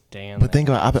can't stand. But think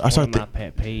about I started my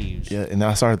pet peeves. Yeah, and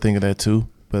I started thinking that too.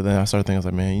 But then I started thinking, I was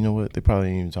like, man, you know what? They probably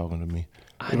ain't even talking to me.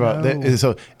 I know.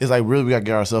 So it's like really we gotta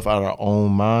get ourselves out of our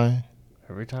own mind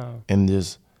every time and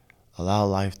just allow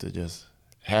life to just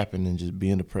happen and just be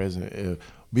in the present.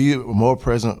 Be more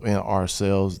present in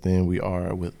ourselves than we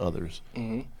are with others.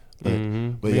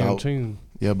 But y'all,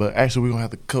 yeah, but actually we're going to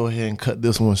have to go ahead and cut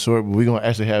this one short, but we're going to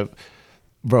actually have,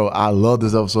 bro, I love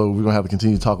this episode. We're going to have to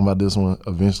continue talking about this one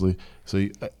eventually. So,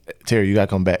 Terry, you got to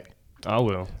come back. I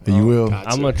will. You will?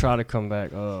 I'm going to try to come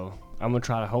back. I'm going to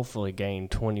try to hopefully gain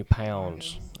 20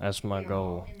 pounds. That's my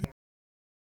goal.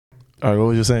 All right, what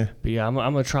was you saying? But yeah, I'm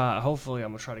going to try. Hopefully,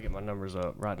 I'm going to try to get my numbers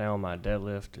up. Right now, my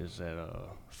deadlift is at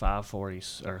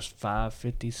 540 or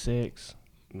 556.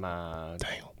 My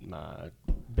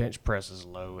bench press is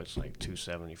low. It's like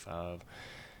 275.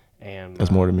 And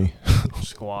that's more than me.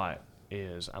 Squat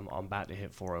is I'm about to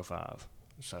hit 405.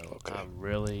 So I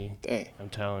really, I'm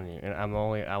telling you, and I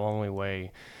only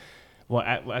weigh. Well,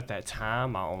 at that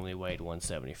time, I only weighed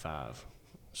 175.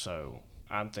 So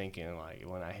I'm thinking like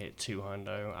when I hit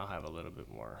 200, I'll have a little bit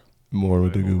more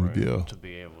with the good, yeah, to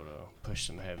be able to push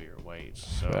some heavier weights.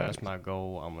 So that's my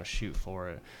goal. I'm gonna shoot for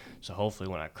it. So hopefully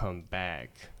when I come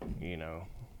back,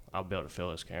 I'll be able to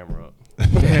fill this camera up.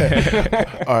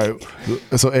 All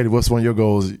right. So Eddie, what's one of your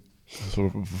goals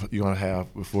you're gonna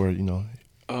have before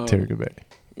Terry get back?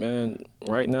 Man,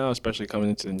 right now, especially coming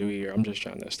into the new year, I'm just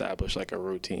trying to establish like a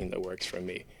routine that works for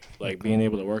me. Like being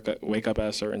able to wake up at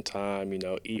a certain time,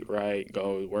 eat right,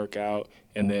 go work out,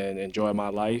 and then enjoy my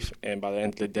life. And by the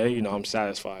end of the day, I'm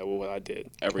satisfied with what I did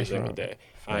every single day.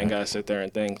 I ain't gotta sit there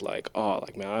and think like,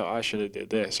 man, I should have did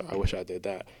this, or I wish I did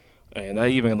that. And that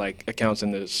even like accounts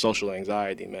in the social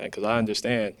anxiety, man, because I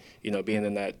understand, being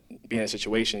in a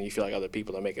situation, you feel like other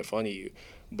people are making fun of you.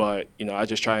 But, I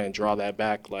just try and draw that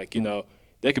back, like,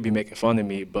 they could be making fun of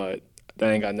me, but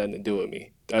that ain't got nothing to do with me.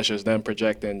 That's just them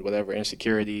projecting whatever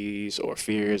insecurities or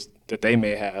fears that they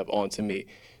may have onto me.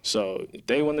 So if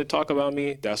they want to talk about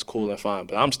me, that's cool and fine,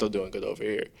 but I'm still doing good over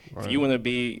here. Right. If you want to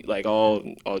be like all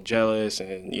jealous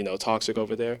and, toxic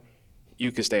over there,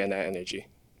 you can stay in that energy.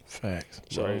 Facts.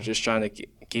 So just trying to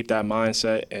keep that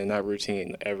mindset and that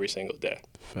routine every single day.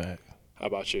 Fact. How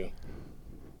about you?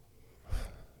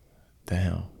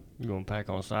 Damn. You gonna pack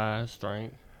on size,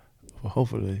 strength? Well,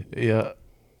 hopefully, yeah.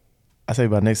 I say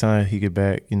by next time he get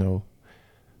back, You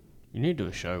need to do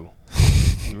a show.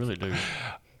 You really do.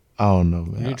 I don't know,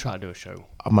 man. You need to try to do a show.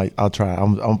 I'll try.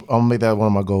 I'm gonna make that one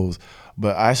of my goals.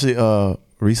 But I actually,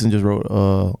 recently just wrote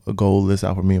a goal list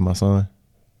out for me and my son.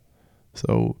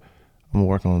 So I'm gonna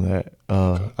work on that.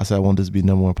 I said I want this to be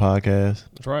 #1 podcast.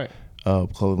 That's right.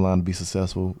 Clothing line to be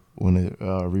successful when it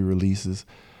re-releases.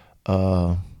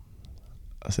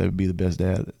 I said be the best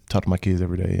dad, talk to my kids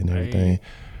every day and everything.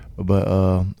 But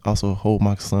also hold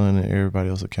my son and everybody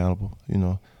else accountable,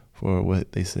 for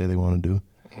what they say they want to do.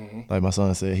 Mm-hmm. Like my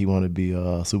son said he wanted to be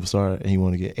a superstar and he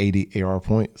wanted to get 80 AR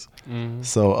points. Mm-hmm.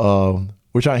 So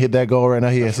we're trying to hit that goal right now.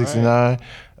 He has 69. Right.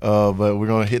 But we're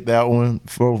going to hit that one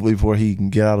probably before he can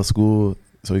get out of school.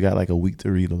 So he got like a week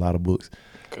to read a lot of books.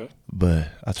 Okay. But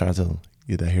I try to tell him,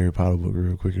 get that Harry Potter book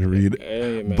real quick and read it.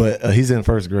 Hey, but he's in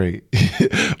first grade.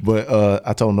 But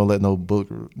I told him don't let no book,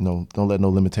 don't let no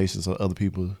limitations on other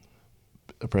people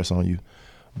press on you.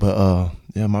 But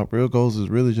my real goals is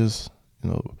really just,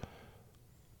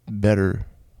 better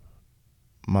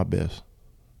my best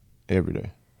every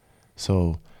day.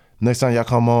 So next time y'all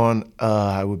come on,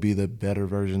 I would be the better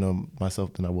version of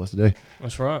myself than I was today.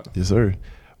 That's right. Yes, sir.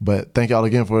 But thank y'all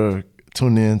again for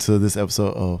tuning in to this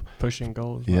episode of Pushing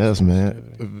Goals. Yes,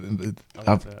 man. I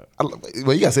like that.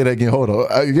 Well, you gotta say that again. Hold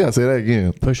on. You gotta say that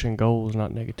again. Pushing goals,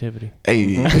 not negativity.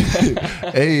 Hey,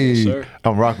 hey, yes,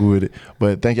 I'm rocking with it.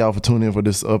 But thank y'all for tuning in for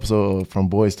this episode of From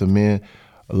Boys to Men.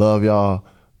 I love y'all.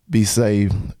 Be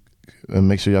safe. And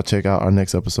make sure y'all check out our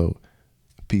next episode.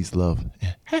 Peace, love,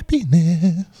 and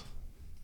happiness.